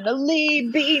finally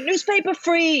be newspaper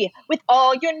free with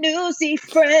all your newsy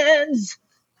friends.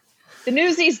 The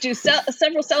newsies do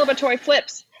several celebratory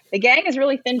flips. The gang is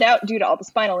really thinned out due to all the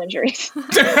spinal injuries.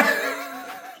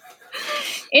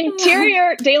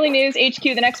 Interior Daily News HQ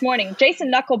the next morning.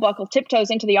 Jason Knucklebuckle tiptoes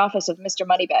into the office of Mr.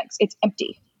 Moneybags. It's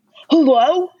empty.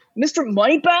 Hello, Mr.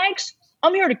 Moneybags?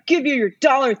 I'm here to give you your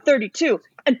 $1.32,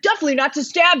 and definitely not to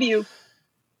stab you.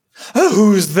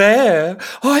 Who's there?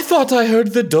 I thought I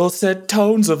heard the dulcet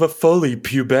tones of a fully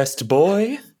pubescent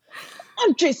boy.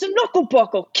 I'm Jason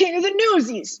Knucklebuckle, king of the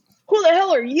Newsies. Who the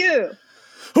hell are you?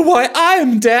 Why,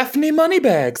 I'm Daphne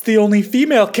Moneybags, the only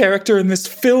female character in this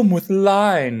film with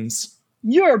lines.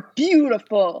 You're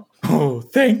beautiful. Oh,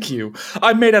 thank you.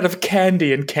 I'm made out of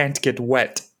candy and can't get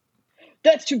wet.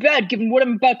 That's too bad, given what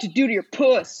I'm about to do to your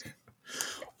puss.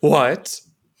 What?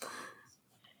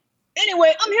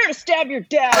 Anyway, I'm here to stab your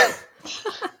dad.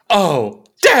 Oh,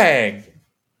 dang!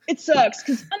 It sucks,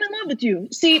 because I'm in love with you.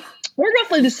 See, we're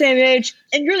roughly the same age,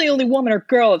 and you're the only woman or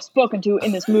girl I've spoken to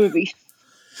in this movie.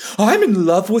 I'm in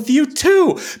love with you,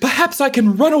 too. Perhaps I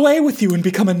can run away with you and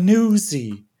become a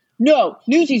newsie. No,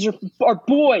 newsies are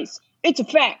boys. It's a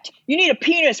fact. You need a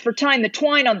penis for tying the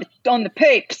twine on the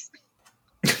papes.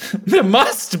 There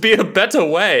must be a better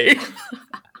way.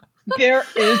 There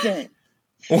isn't.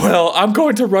 Well, I'm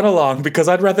going to run along because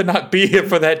I'd rather not be here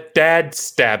for that dad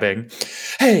stabbing.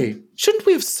 Hey, shouldn't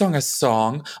we have sung a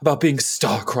song about being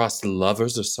star-crossed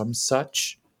lovers or some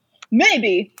such?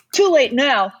 Maybe. Too late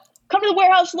now. Come to the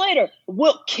warehouse later.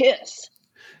 We'll kiss.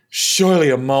 Surely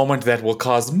a moment that will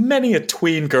cause many a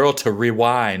tween girl to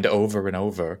rewind over and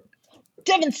over.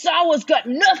 Devin Sawa's got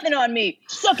nothing on me.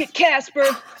 Suck it, Casper.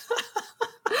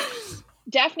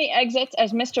 Daphne exits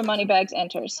as Mr. Moneybags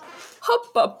enters.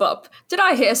 Hup. Did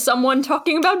I hear someone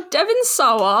talking about Devin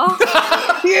Sawa?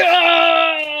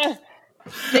 Yeah!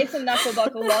 Jason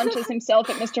Knucklebuckle launches himself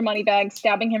at Mr. Moneybags,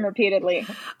 stabbing him repeatedly.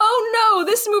 Oh no,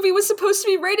 this movie was supposed to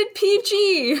be rated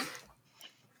PG.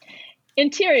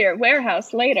 Interior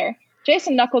warehouse later.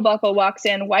 Jason Knucklebuckle walks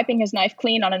in, wiping his knife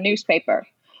clean on a newspaper.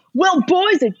 Well,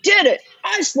 boys, I did it!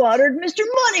 I slaughtered Mr.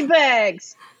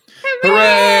 Moneybags!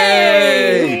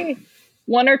 Hooray!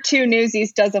 One or two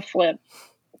newsies does a flip.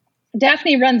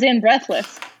 Daphne runs in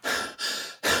breathless.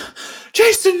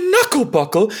 Jason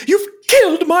Knucklebuckle, you've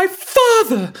killed my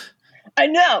father! I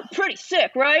know, pretty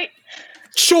sick, right?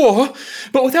 Sure,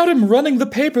 but without him running the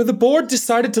paper, the board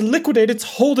decided to liquidate its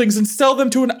holdings and sell them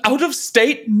to an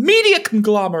out-of-state media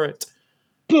conglomerate.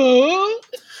 Boo!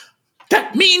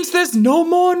 That means there's no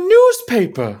more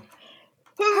newspaper.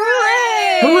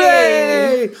 Hooray!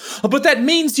 Hooray! But that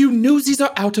means you newsies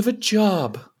are out of a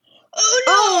job. Oh,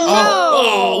 no!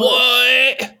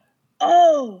 Oh, what?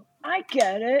 Oh, I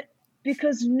get it.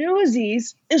 Because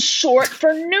Newsies is short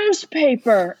for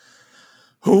newspaper.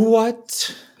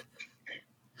 What?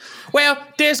 Well,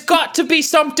 there's got to be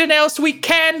something else we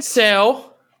can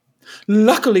sell.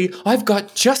 Luckily, I've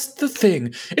got just the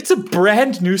thing. It's a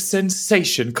brand new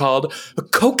sensation called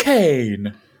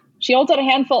cocaine. She holds out a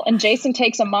handful, and Jason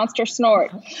takes a monster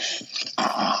snort.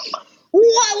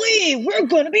 Wally, we're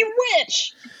gonna be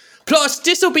rich! Plus,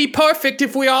 this'll be perfect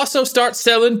if we also start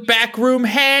selling backroom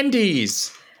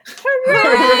handies.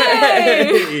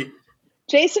 Hooray!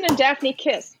 Jason and Daphne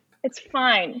kiss. It's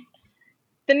fine.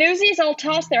 The Newsies all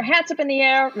toss their hats up in the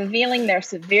air, revealing their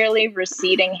severely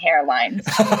receding hairlines.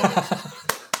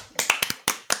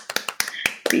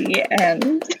 The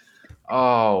end.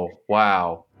 Oh,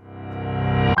 wow.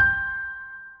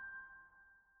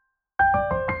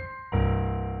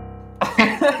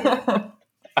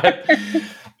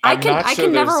 I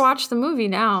can never watch the movie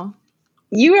now.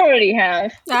 You already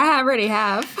have. I already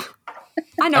have.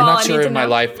 I know I'm all not I sure need to in know. my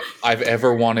life I've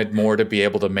ever wanted more to be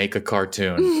able to make a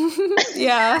cartoon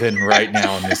Yeah. than right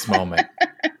now in this moment.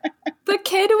 The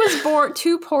kid who was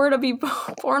too poor to be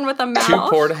born with a mouth. Too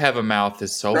poor to have a mouth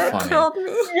is so That funny. killed me.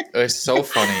 It's so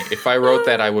funny. If I wrote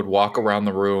that, I would walk around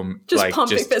the room Just like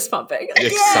pumping, just fist pumping.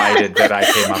 excited that I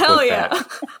came up Hell with yeah. that.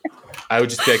 I would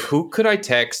just be like, who could I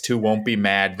text who won't be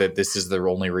mad that this is the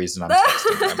only reason I'm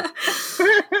texting them?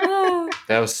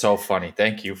 That was so funny.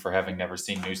 Thank you for having never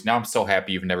seen Newsies. Now I'm so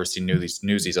happy you've never seen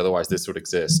Newsies. Otherwise, this would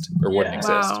exist or wouldn't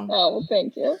exist. Wow. Oh, well,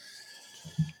 thank you.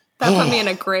 That put me in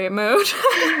a great mood.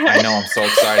 I know. I'm so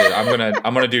excited.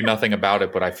 I'm gonna do nothing about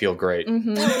it, but I feel great.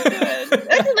 Mm-hmm.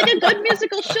 That's like a good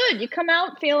musical should. You come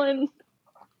out feeling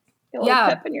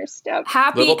pep in your step.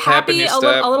 Little pep in happy, your a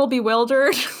step. little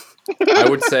bewildered. I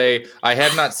would say I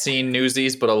have not seen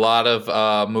Newsies, but a lot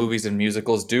of movies and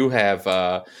musicals do have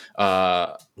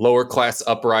lower class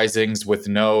uprisings with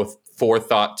no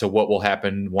forethought to what will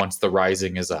happen once the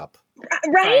rising is up.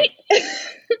 Right?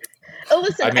 Oh,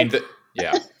 listen. I mean,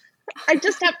 yeah. I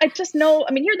just know.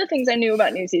 I mean, here are the things I knew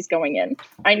about Newsies going in.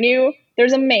 I knew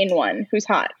there's a main one who's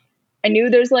hot. I knew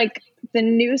there's like the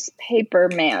newspaper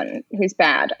man who's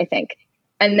bad, I think.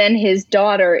 and then his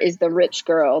daughter is the rich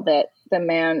girl that the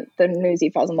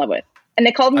newsie falls in love with. And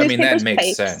they call them newspapers that makes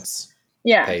papes. sense.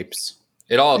 Yeah. Papes.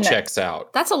 It all checks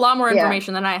out. That's a lot more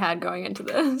information than I had going into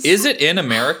this. Is it in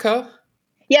America?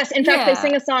 Yes. In fact, they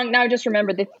sing a song. Now I just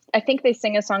remembered. I think they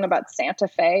sing a song about Santa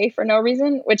Fe for no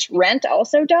reason, which Rent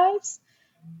also does.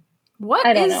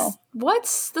 I don't know.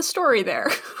 What's the story there?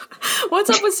 What's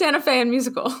up with Santa Fe and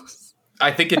musicals?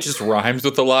 I think it just rhymes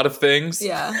with a lot of things.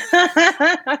 Yeah.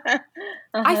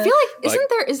 I feel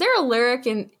like is there a lyric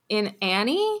in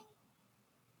Annie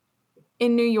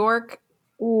in New York?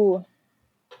 Ooh.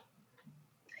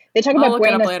 They talk about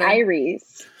Buenos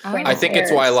Aires. I think it's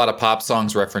why a lot of pop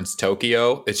songs reference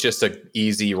Tokyo. It's just an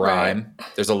easy rhyme.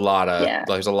 Right. There's a lot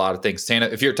of things.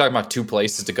 If you're talking about two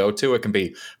places to go to, it can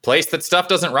be place that stuff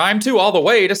doesn't rhyme to all the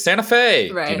way to Santa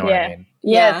Fe. Right. Do you know what I mean?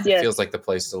 Yes. It feels like the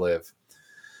place to live.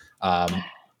 I'm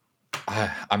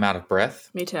out of breath.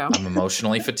 Me too. I'm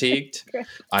emotionally fatigued.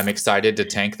 I'm excited to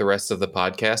tank the rest of the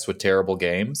podcast with terrible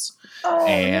games. Oh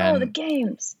no, the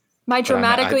games. My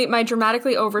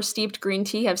dramatically oversteeped green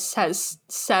tea has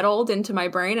settled into my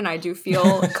brain, and I do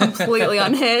feel completely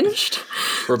unhinged.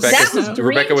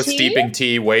 Rebecca was steeping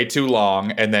tea way too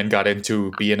long, and then got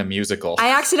into being a musical. I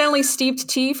accidentally steeped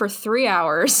tea for 3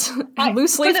 hours.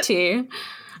 Loose leaf tea.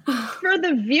 For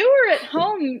the viewer at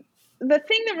home, the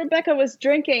thing that Rebecca was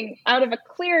drinking out of a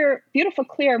beautiful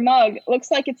clear mug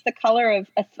looks like it's the color of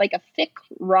a thick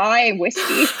rye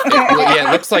whiskey. Yeah,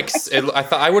 it looks like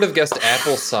I would have guessed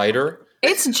apple cider.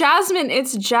 It's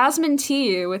jasmine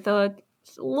tea with a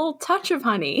little touch of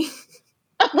honey.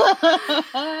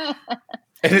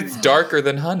 And it's darker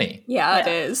than honey. Yeah, it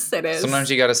is. It is. Sometimes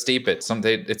you got to steep it.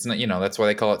 It's not. That's why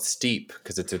they call it steep,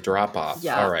 because it's a drop off.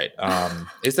 Yeah. All right.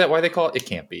 Is that why they call it? It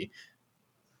can't be.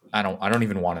 I don't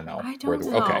even want to know. I don't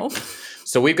know. Okay.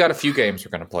 So we've got a few games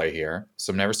we're going to play here.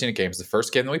 Some Never Seen It games. The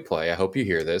first game that we play, I hope you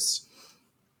hear this.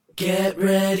 Get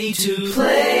ready to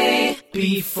play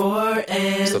before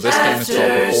and So this game is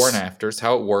called Before and Afters.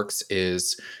 How it works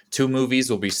is 2 movies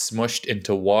will be smushed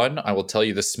into one. I will tell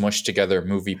you the smushed together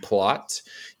movie plot.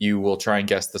 You will try and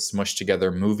guess the smushed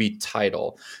together movie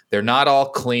title. They're not all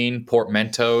clean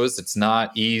portmanteaus. It's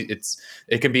not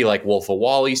it can be like Wolf of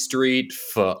Wall Street,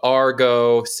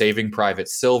 Argo, Saving Private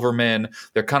Silverman.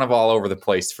 They're kind of all over the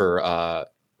place for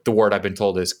the word I've been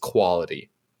told is quality.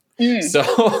 So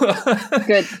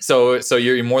good. So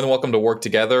you're more than welcome to work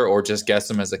together or just guess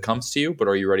them as it comes to you. But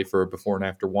are you ready for a before and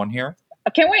after one here?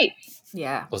 I can't wait.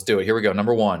 Yeah. Let's do it. Here we go.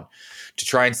 Number 1. To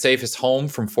try and save his home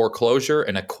from foreclosure,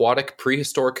 an aquatic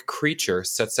prehistoric creature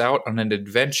sets out on an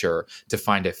adventure to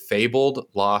find a fabled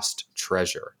lost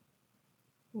treasure.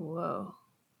 Whoa.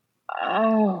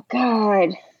 Oh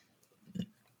God.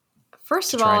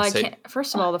 First of all,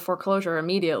 the foreclosure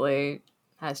immediately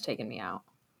has taken me out.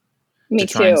 Me to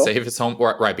try and save his home,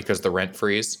 right? Because the rent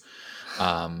freeze.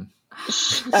 To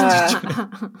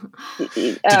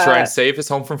try and save his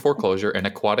home from foreclosure, an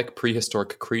aquatic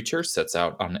prehistoric creature sets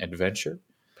out on an adventure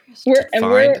to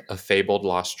find a fabled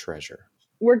lost treasure.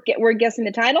 We're guessing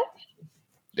the title.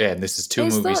 Yeah, and this is 2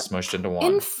 movies smushed into one.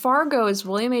 In Fargo, is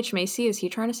William H. Macy? Is he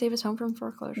trying to save his home from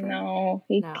foreclosure? No,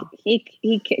 he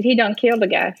done killed a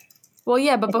guy. Well,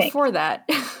 yeah, but before that,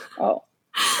 oh,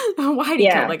 why did he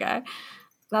kill the guy?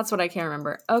 That's what I can't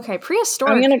remember. Okay,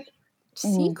 prehistoric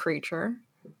sea creature.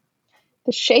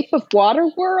 The Shape of Water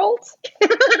World?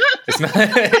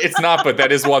 It's not, but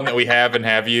that is one that we have and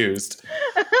have used.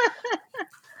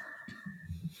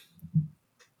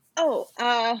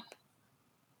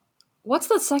 What's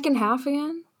the second half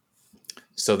again?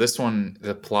 So this one,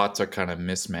 the plots are kind of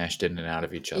mismatched in and out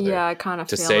of each other. Yeah, I kind of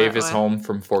feel to save his home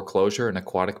from foreclosure, an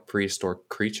aquatic prehistoric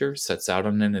creature sets out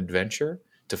on an adventure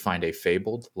to find a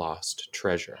fabled lost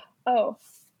treasure. Oh,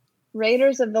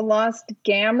 Raiders of the Lost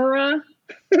Gamera?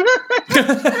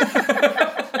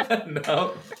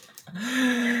 No.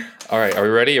 All right, are we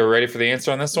ready? Are we ready for the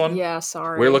answer on this one? Yeah,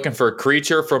 sorry. We're looking for a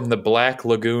creature from the Black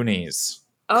Lagoonies.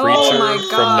 Oh creature my God.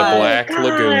 From the Black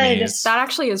Lagoonies. That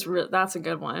actually is that's a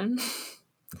good one.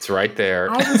 It's right there.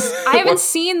 I haven't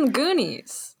seen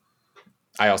Goonies.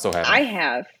 I also haven't. I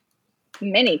have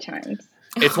many times.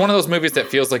 It's one of those movies that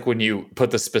feels like when you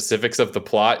put the specifics of the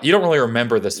plot, you don't really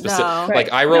remember the specific. No. Like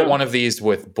I wrote one of these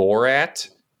with Borat.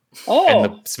 Oh. And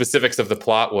the specifics of the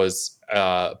plot was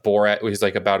Borat was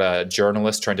like about a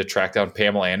journalist trying to track down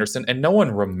Pamela Anderson, and no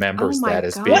one remembers that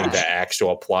as being the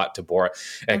actual plot to Borat.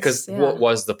 And because what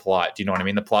was the plot? Do you know what I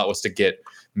mean? The plot was to get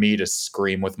me to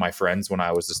scream with my friends when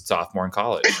I was a sophomore in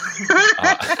college.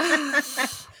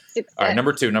 All right,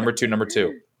 number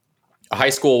two. A high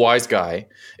school wise guy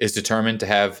is determined to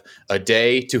have a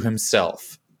day to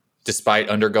himself despite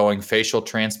undergoing facial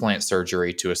transplant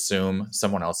surgery to assume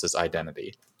someone else's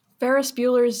identity. Ferris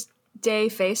Bueller's Day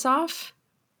Face Off.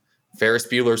 Ferris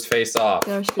Bueller's Face Off.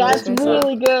 Ferris Bueller's That's Face Off.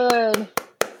 really good.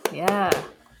 Yeah.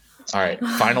 All right,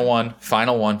 final one.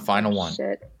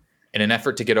 Shit. In an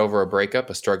effort to get over a breakup,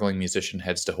 a struggling musician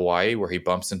heads to Hawaii where he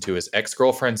bumps into his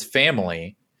ex-girlfriend's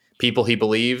family, people he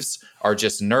believes are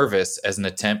just nervous as an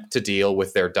attempt to deal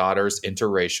with their daughter's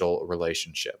interracial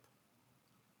relationship.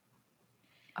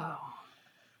 Oh.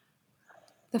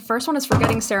 The first one is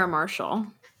Forgetting Sarah Marshall.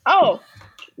 Oh,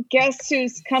 guess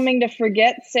who's coming to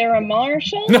forget Sarah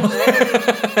Marshall? No,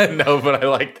 but I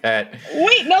like that.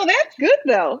 Wait, no, that's good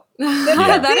though.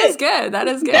 That is good. That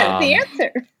is good. That's the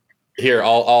answer. Here,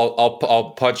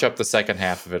 I'll punch up the second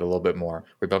half of it a little bit more.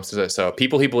 We bump to that. So,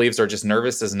 people he believes are just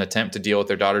nervous as an attempt to deal with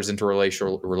their daughter's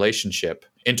interracial relationship,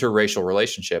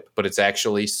 but it's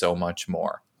actually so much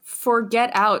more.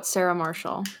 Forget Out Sarah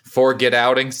Marshall. Forget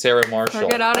outing Sarah Marshall.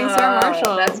 Forget Outing Sarah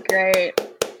Marshall. That's great.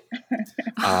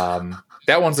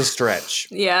 That one's a stretch.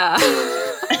 Yeah.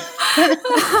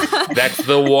 That's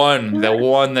the one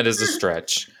that is a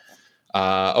stretch.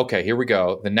 Okay, here we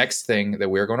go. The next thing that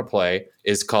we're going to play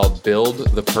is called Build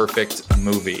the Perfect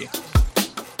Movie.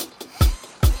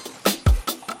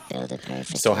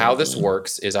 So how this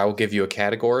works is I will give you a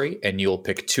category and you'll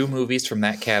pick 2 movies from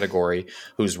that category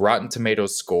whose Rotten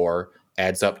Tomatoes score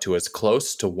adds up to as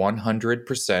close to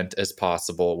 100% as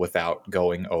possible without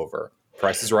going over.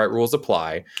 Price is Right rules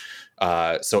apply.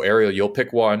 So Ariel, you'll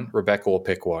pick one. Rebecca will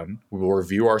pick one. We will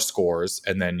review our scores,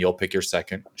 and then you'll pick your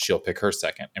second. She'll pick her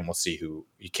second, and we'll see who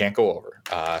you can't go over.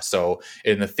 So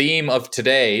in the theme of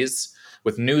today's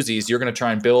with Newsies, you're going to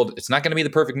try and build. It's not going to be the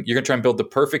perfect. You're going to try and build the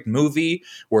perfect movie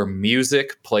where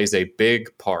music plays a big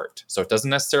part. So it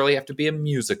doesn't necessarily have to be a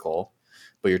musical,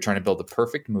 but you're trying to build the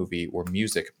perfect movie where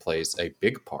music plays a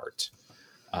big part.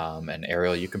 And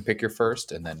Ariel, you can pick your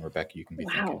first, and then Rebecca, you can be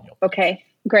thinking. Okay,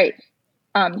 great.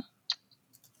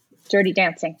 Dirty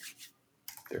Dancing.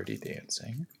 Dirty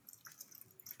Dancing.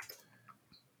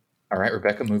 All right,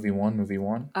 Rebecca, movie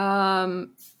one.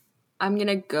 I'm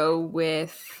gonna go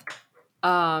with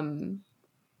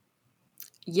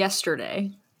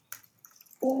Yesterday.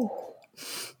 Ooh.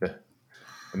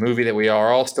 The movie that we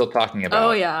are all still talking about.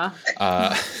 Oh yeah.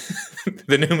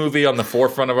 The new movie on the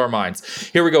forefront of our minds.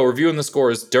 Here we go. Reviewing the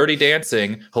scores. Dirty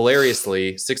Dancing,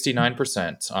 hilariously,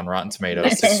 69% on Rotten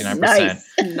Tomatoes.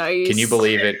 69%. Nice. Can you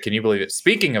believe it?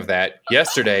 Speaking of that,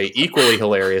 Yesterday, equally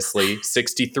hilariously,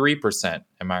 63%.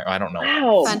 I don't know.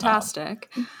 Wow.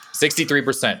 Fantastic.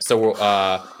 63%. So,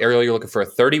 Ariel, you're looking for a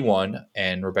 31,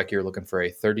 and Rebecca, you're looking for a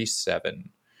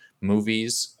 37.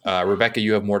 Movies. Rebecca,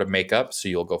 you have more to make up, so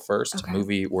you'll go first. Okay.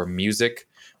 Movie where music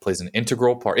plays an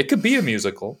integral part. It could be a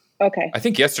musical. Okay. I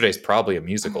think Yesterday's probably a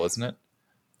musical, isn't it?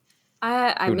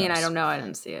 I Who mean, knows? I don't know. I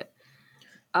didn't see it.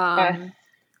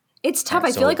 It's tough. Alright,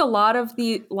 I so- feel like a lot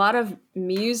of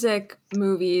music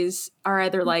movies are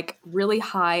either like really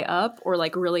high up or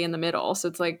like really in the middle. So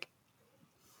it's like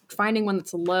finding one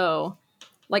that's low.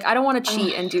 Like I don't want to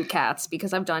cheat and do Cats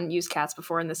because I've used Cats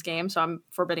before in this game, so I'm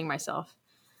forbidding myself.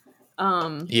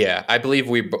 Yeah, I believe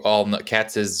we all know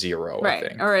Cats is 0, Right. I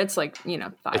think. Or it's like,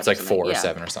 5. It's like or 4 or yeah.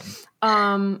 7 or something.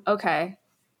 Okay.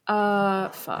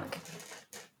 Fuck.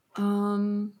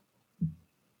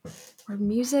 Where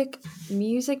music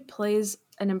plays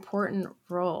an important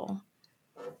role.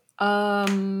 I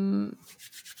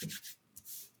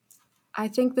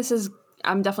think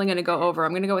I'm definitely going to go over.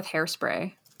 I'm going to go with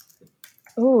Hairspray.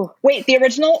 Ooh. Wait, the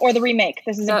original or the remake?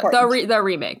 This is important. The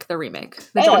remake. The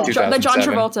Oh. John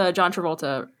 2007.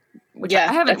 Travolta, which Yeah,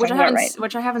 I haven't, that sounds about right.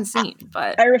 which I haven't seen.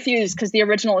 But I refuse because the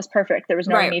original is perfect. There was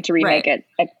no Right, need to remake right.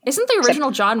 it. isn't the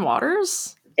original John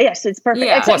Waters? Yes, it's perfect.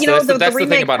 Yeah. Except, Plus, that's the thing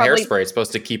remake about probably- Hairspray. It's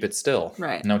supposed to keep it still.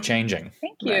 Right. No changing.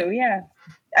 Thank you. Right. Yeah.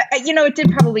 It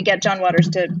did probably get John Waters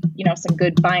to, some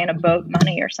good buying a boat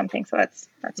money or something. So that's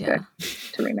Yeah. good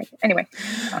to remake it. Anyway.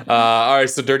 All right,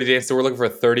 so Dirty Dancing, we're looking for a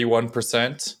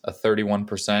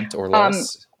 31% or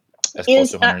less. As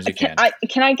close to 100 as you can.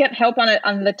 Can I get help on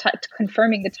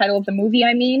confirming the title of the movie?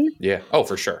 I mean, Yeah. Oh,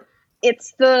 for sure.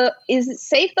 is it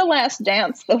Save the Last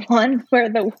Dance, the one where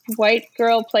the white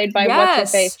girl played by what's her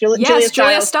face? Julia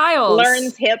Stiles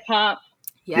learns hip hop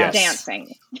Yes.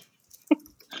 dancing.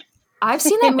 I've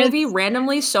seen that movie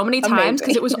randomly so many times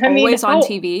because it was Amazing. always on Oh.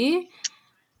 TV.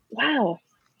 Wow.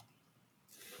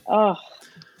 Oh,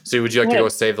 So would you like to go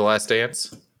with Save the Last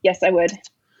Dance? yes, I would.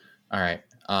 All right.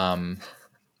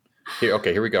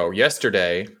 Here we go.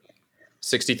 Yesterday,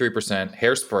 63%.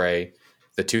 Hairspray,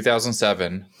 the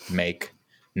 2007 make,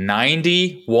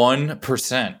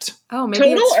 91%. Oh, maybe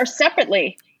Total it's or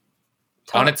separately?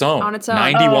 On its own. On its own.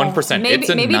 91%. It's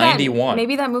a 91.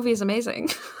 Maybe that movie is amazing.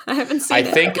 I haven't seen it.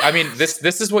 I think, I mean,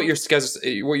 this is what you're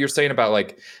saying about,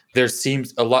 like, there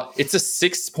seems a lot. It's a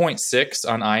 6.6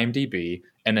 on IMDb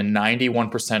and a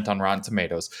 91% on Rotten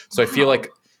Tomatoes. So I feel like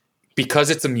because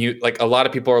it's like a lot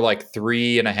of people are like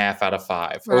 3.5 out of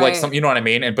 5 or like some, you know what I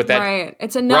mean? And but that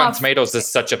it's enough. Rotten Tomatoes is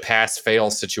such a pass fail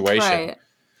situation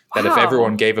that if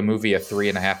everyone gave a movie a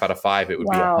 3.5 out of 5, it would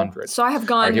be 100. So I have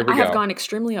gone. I have gone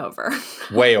extremely over.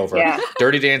 Way over.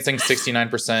 Dirty Dancing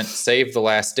 69%. Save the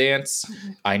Last Dance.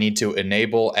 I need to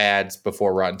enable ads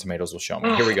before Rotten Tomatoes will show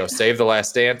me. Here we go. Save the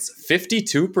Last Dance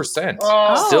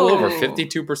 52%. Still over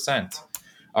 52%.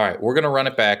 All right, we're going to run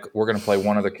it back. We're going to play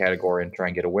one other category and try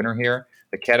and get a winner here.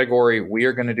 The category we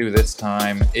are going to do this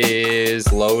time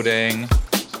is loading.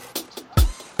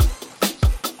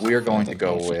 We are going to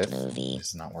go with... This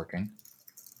is not working.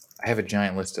 I have a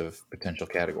giant list of potential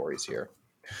categories here.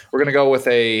 We're going to go with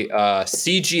a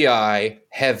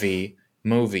CGI-heavy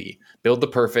movie. Build the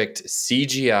perfect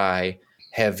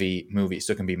CGI-heavy movie.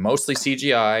 So it can be mostly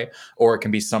CGI, or it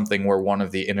can be something where one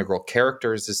of the integral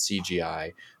characters is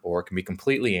CGI, or it can be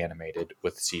completely animated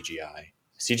with CGI.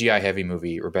 CGI-heavy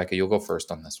movie. Rebecca, you'll go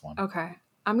first on this one. Okay.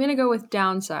 I'm going to go with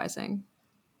Downsizing.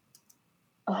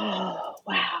 Oh,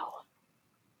 wow.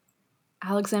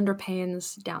 Alexander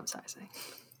Payne's Downsizing.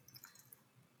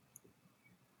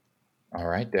 All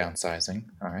right, Downsizing.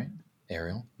 All right.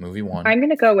 Ariel, movie one. I'm going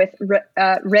to go with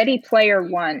Ready Player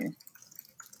One.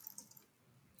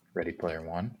 Ready Player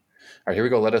One. All right, here we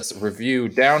go. Let us review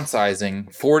Downsizing.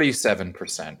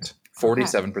 47%.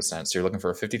 47%. So you're looking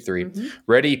for a 53. Mm-hmm.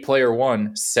 Ready Player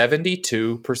One,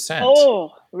 72%.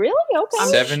 Oh, really? Okay.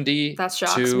 72%. That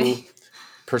shocks me.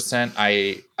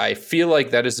 I feel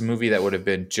like that is a movie that would have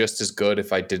been just as good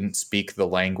if I didn't speak the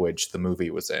language the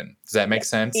movie was in. Does that make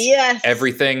sense? Yes.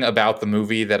 Everything about the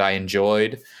movie that I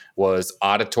enjoyed was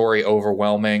auditory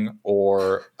overwhelming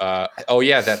or,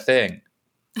 that thing.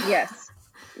 Yes.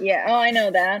 Yeah. Oh, I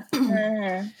know that.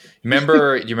 Uh-huh.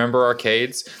 You remember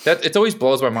arcades? It always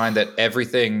blows my mind that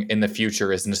everything in the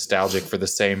future is nostalgic for the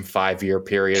same 5-year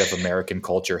period of American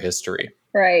culture history.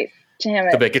 Right. Damn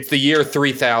it. It's the year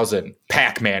 3000.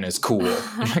 Pac-Man is cool.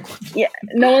 Yeah.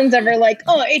 No one's ever like,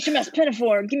 oh, HMS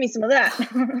Pinafore, give me some of that.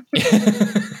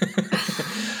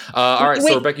 All right.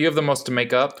 So Rebecca, you have the most to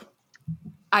make up.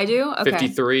 I do? Okay.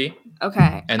 53.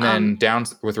 Okay. And then down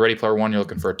with Ready Player One, you're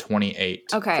looking for a 28.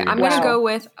 Okay. I'm going to go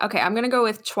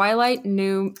with Twilight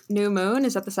New Moon.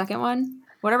 Is that the second one?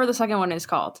 Whatever the second one is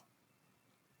called.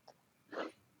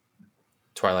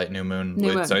 Twilight New Moon.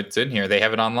 It's in here. They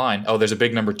have it online. Oh, there's a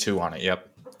big number 2 on it. Yep.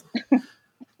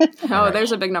 Right.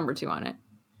 There's a big number 2 on it.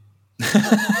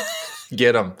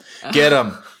 Get him. Get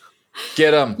him.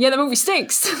 Get him. Yeah, the movie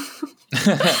stinks.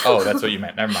 Oh, that's what you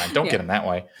meant. Never mind. Don't get him that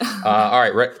way. All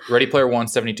right. Ready Player One,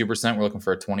 72%. We're looking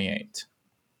for a 28.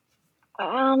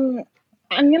 I'm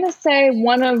going to say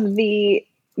one of the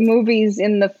movies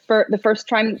in the first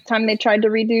time they tried to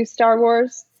redo Star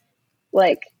Wars.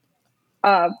 Like,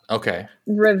 okay.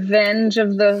 Revenge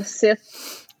of the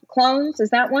Sith clones. Is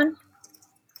that one?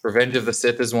 Revenge of the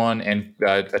Sith is one, and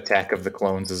Attack of the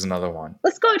Clones is another one.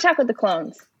 Let's go Attack of the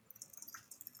Clones.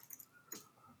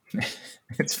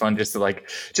 It's fun just to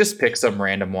just pick some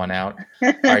random one out.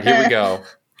 All right, here we go.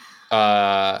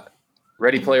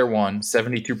 Ready Player One,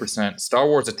 72%. Star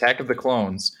Wars Attack of the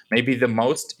Clones, maybe the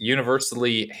most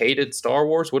universally hated Star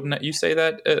Wars. Wouldn't you say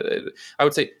that? I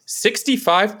would say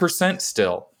 65%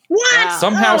 still. What?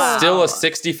 Somehow still a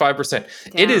 65%. Damn.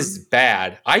 It is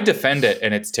bad. I defend it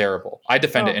and it's terrible.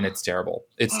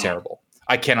 It's terrible.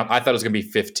 I thought it was going to be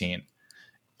 15.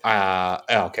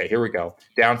 Okay, here we go.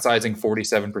 Downsizing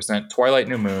 47%. Twilight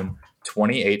New Moon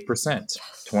 28%.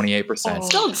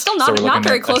 28%. Still not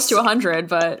very close to 100,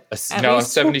 but no,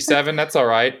 77. That's all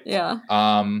right. Yeah.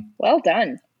 Well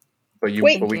done. But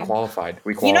we qualified.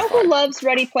 You know who loves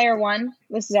Ready Player One?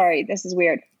 This is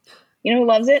weird. You know who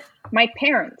loves it? My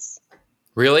parents.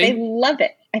 Really? They love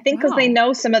it. I think because they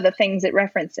know some of the things it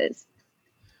references.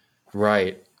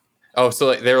 Right. Oh,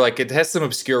 so they're like, it has some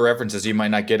obscure references. You might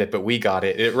not get it, but we got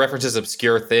it. It references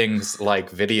obscure things like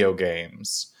video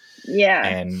games. Yeah.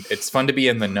 And it's fun to be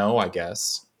in the know, I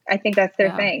guess. I think that's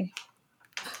their thing.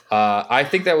 I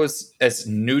think that was as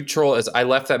neutral as I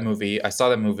left that movie. I saw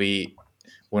that movie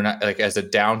when as a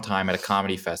downtime at a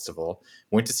comedy festival.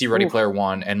 Went to see Ready Player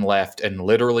One and left and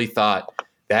literally thought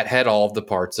that had all of the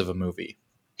parts of a movie.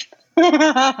 You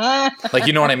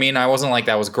know what I mean? I wasn't like,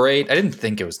 that was great. I didn't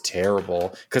think it was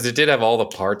terrible because it did have all the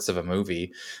parts of a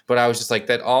movie. But I was just like,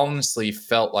 that honestly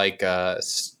felt like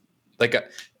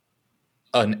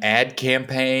an ad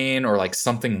campaign or like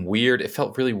something weird. It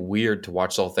felt really weird to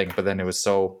watch the whole thing. But then it was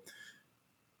so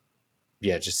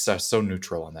just so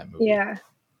neutral on that movie. Yeah.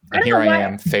 And here I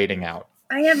am fading out.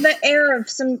 I have the air of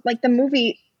some, like, the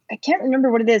movie. I can't remember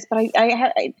what it is, but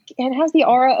it has the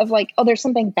aura of like, oh, there's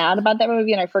something bad about that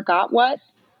movie and I forgot what.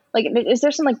 Like, is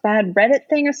there some like bad Reddit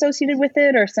thing associated with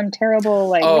it, or some terrible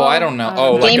like? Oh, I don't know.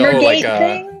 Gamergate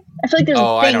thing. I feel like there's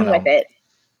a thing with it.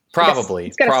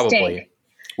 Probably. Stink.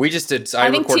 We just did. I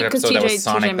recorded an episode that was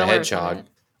Sonic the Hedgehog.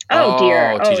 Oh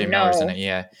dear! TJ Miller's in it.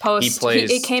 Yeah, he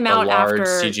plays it came out a large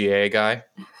after CGA guy.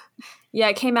 Yeah,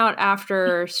 it came out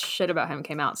after shit about him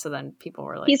came out, so then people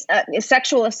were like, he's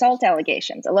sexual assault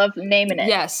allegations. I love naming it.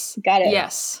 Yes, got it.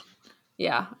 Yes,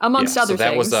 yeah, amongst other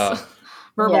things. That was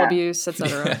verbal abuse,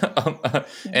 etc.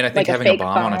 And I think like having a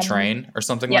bomb on a train or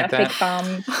something like that. Fake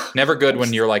bomb. Never good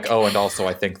when you're like, oh, and also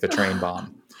I think the train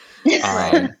bomb.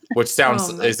 Which sounds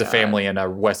is the family in a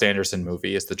Wes Anderson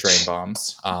movie is the train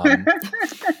bombs.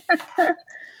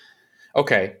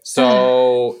 Okay,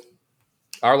 so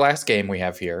our last game we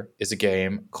have here is a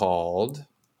game called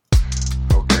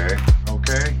Okay.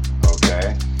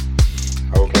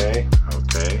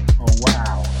 Oh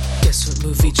wow. Guess what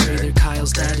movie trailer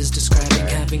Kyle's dad is describing,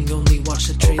 having only watched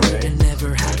the trailer and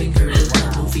never having heard of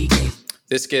the movie game.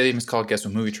 This game is called Guess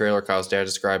What Movie Trailer Kyle's dad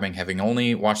is describing, having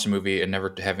only watched the movie and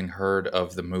never having heard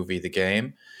of the movie The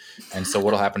Game. And so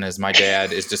what'll happen is my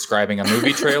dad is describing a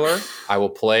movie trailer. I will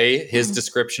play his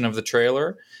description of the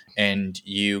trailer, and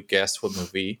you guess what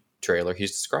movie trailer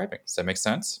he's describing. Does that make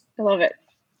sense? I love it.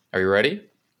 Are you ready?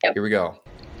 Yep. Here we go.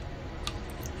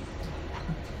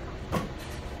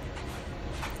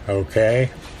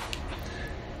 Okay.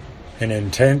 An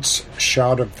intense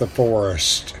shot of the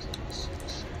forest.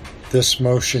 This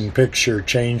motion picture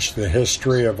changed the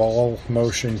history of all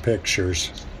motion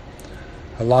pictures.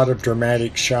 A lot of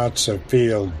dramatic shots of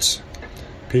fields,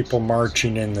 people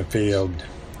marching in the field.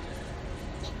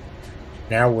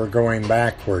 Now we're going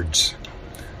backwards.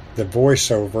 The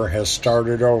voiceover has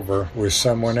started over with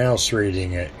someone else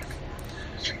reading it.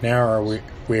 Now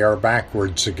we are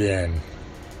backwards again.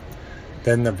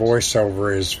 Then the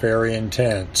voiceover is very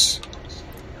intense.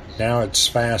 Now it's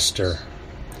faster.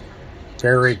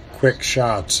 Very quick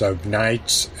shots of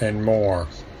knights and more.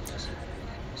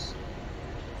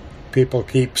 People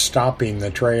keep stopping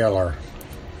the trailer.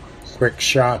 Quick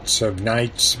shots of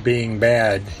knights being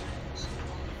bad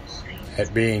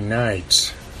at being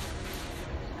knights.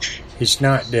 He's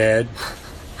not dead.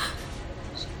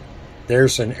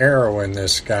 There's an arrow in the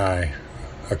sky.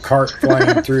 A cart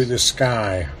flying through the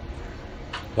sky.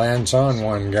 Lands on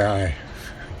one guy.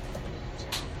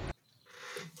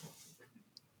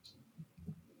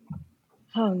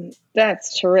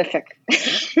 That's terrific.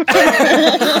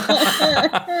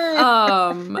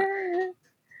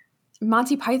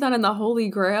 Monty Python and the Holy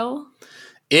Grail.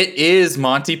 It is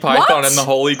Monty Python and the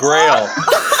Holy Grail.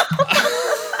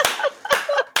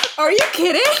 Are you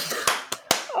kidding?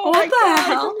 What the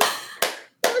hell?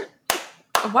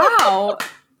 Wow.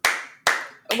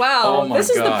 Oh this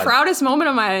is the proudest moment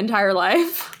of my entire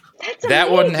life. That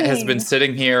one has been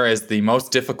sitting here as the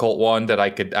most difficult one that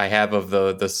I have of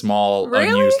the small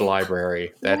unused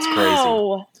library. That's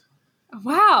crazy.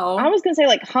 Wow. I was gonna say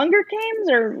like Hunger Games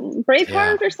or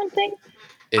Braveheart or something.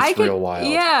 It's real wild.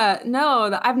 Yeah,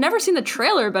 no, I've never seen the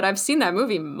trailer, but I've seen that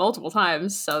movie multiple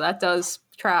times, so that does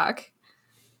track.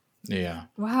 Yeah.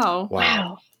 Wow. We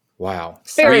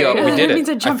did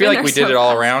it. I feel like we did it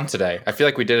all around today.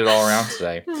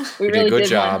 We did a good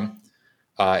job.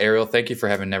 Ariel, thank you for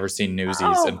having never seen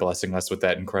Newsies and blessing us with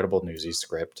that incredible Newsies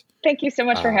script. Thank you so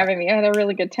much for having me. I had a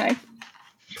really good time.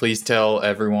 Please tell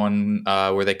everyone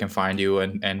where they can find you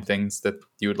and things that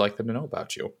you would like them to know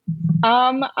about you.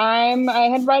 I'm a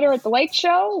head writer at The Late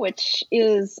Show, which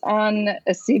is on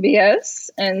CBS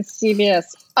and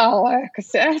CBS All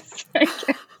Access,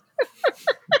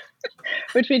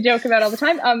 which we joke about all the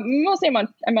time. Mostly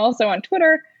I'm also on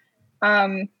Twitter,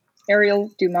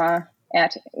 Ariel Dumas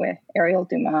with Ariel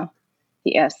Dumas.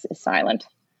 The S is silent.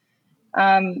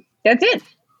 That's it.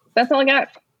 That's all I got.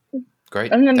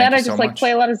 Great. Other than that, I just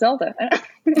play a lot of Zelda.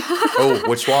 Oh,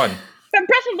 which one?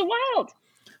 Breath of the Wild.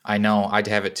 I know. I'd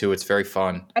have it too. It's very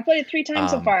fun. I played it 3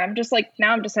 times so far. I'm just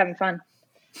having fun.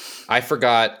 I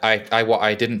forgot.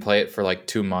 I didn't play it for like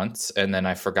 2 months, and then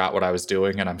I forgot what I was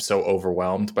doing, and I'm so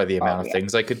overwhelmed by the amount of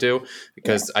things I could do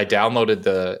because I downloaded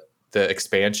the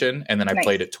expansion and then I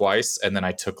played it twice, and then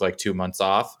I took like 2 months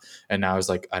off, and now I was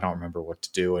like, I don't remember what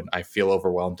to do, and I feel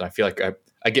overwhelmed. And I feel like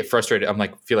I get frustrated. I'm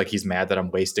like, feel like he's mad that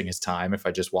I'm wasting his time if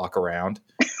I just walk around.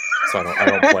 So I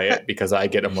don't play it because I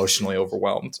get emotionally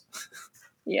overwhelmed.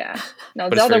 Yeah. No,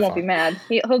 but Zelda won't be mad.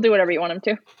 He'll do whatever you want him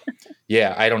to.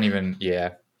 Yeah. I don't even.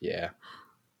 Yeah.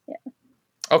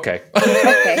 Okay.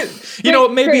 Okay. You know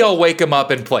what? Maybe Great. I'll wake him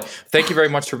up and play. Thank you very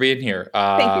much for being here.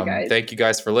 Thank you, guys. Thank you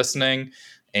guys for listening.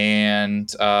 And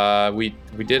we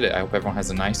did it. I hope everyone has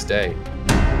a nice day.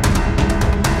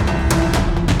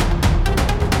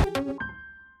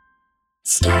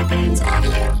 Starburns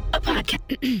Audio,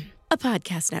 a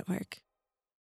podcast network.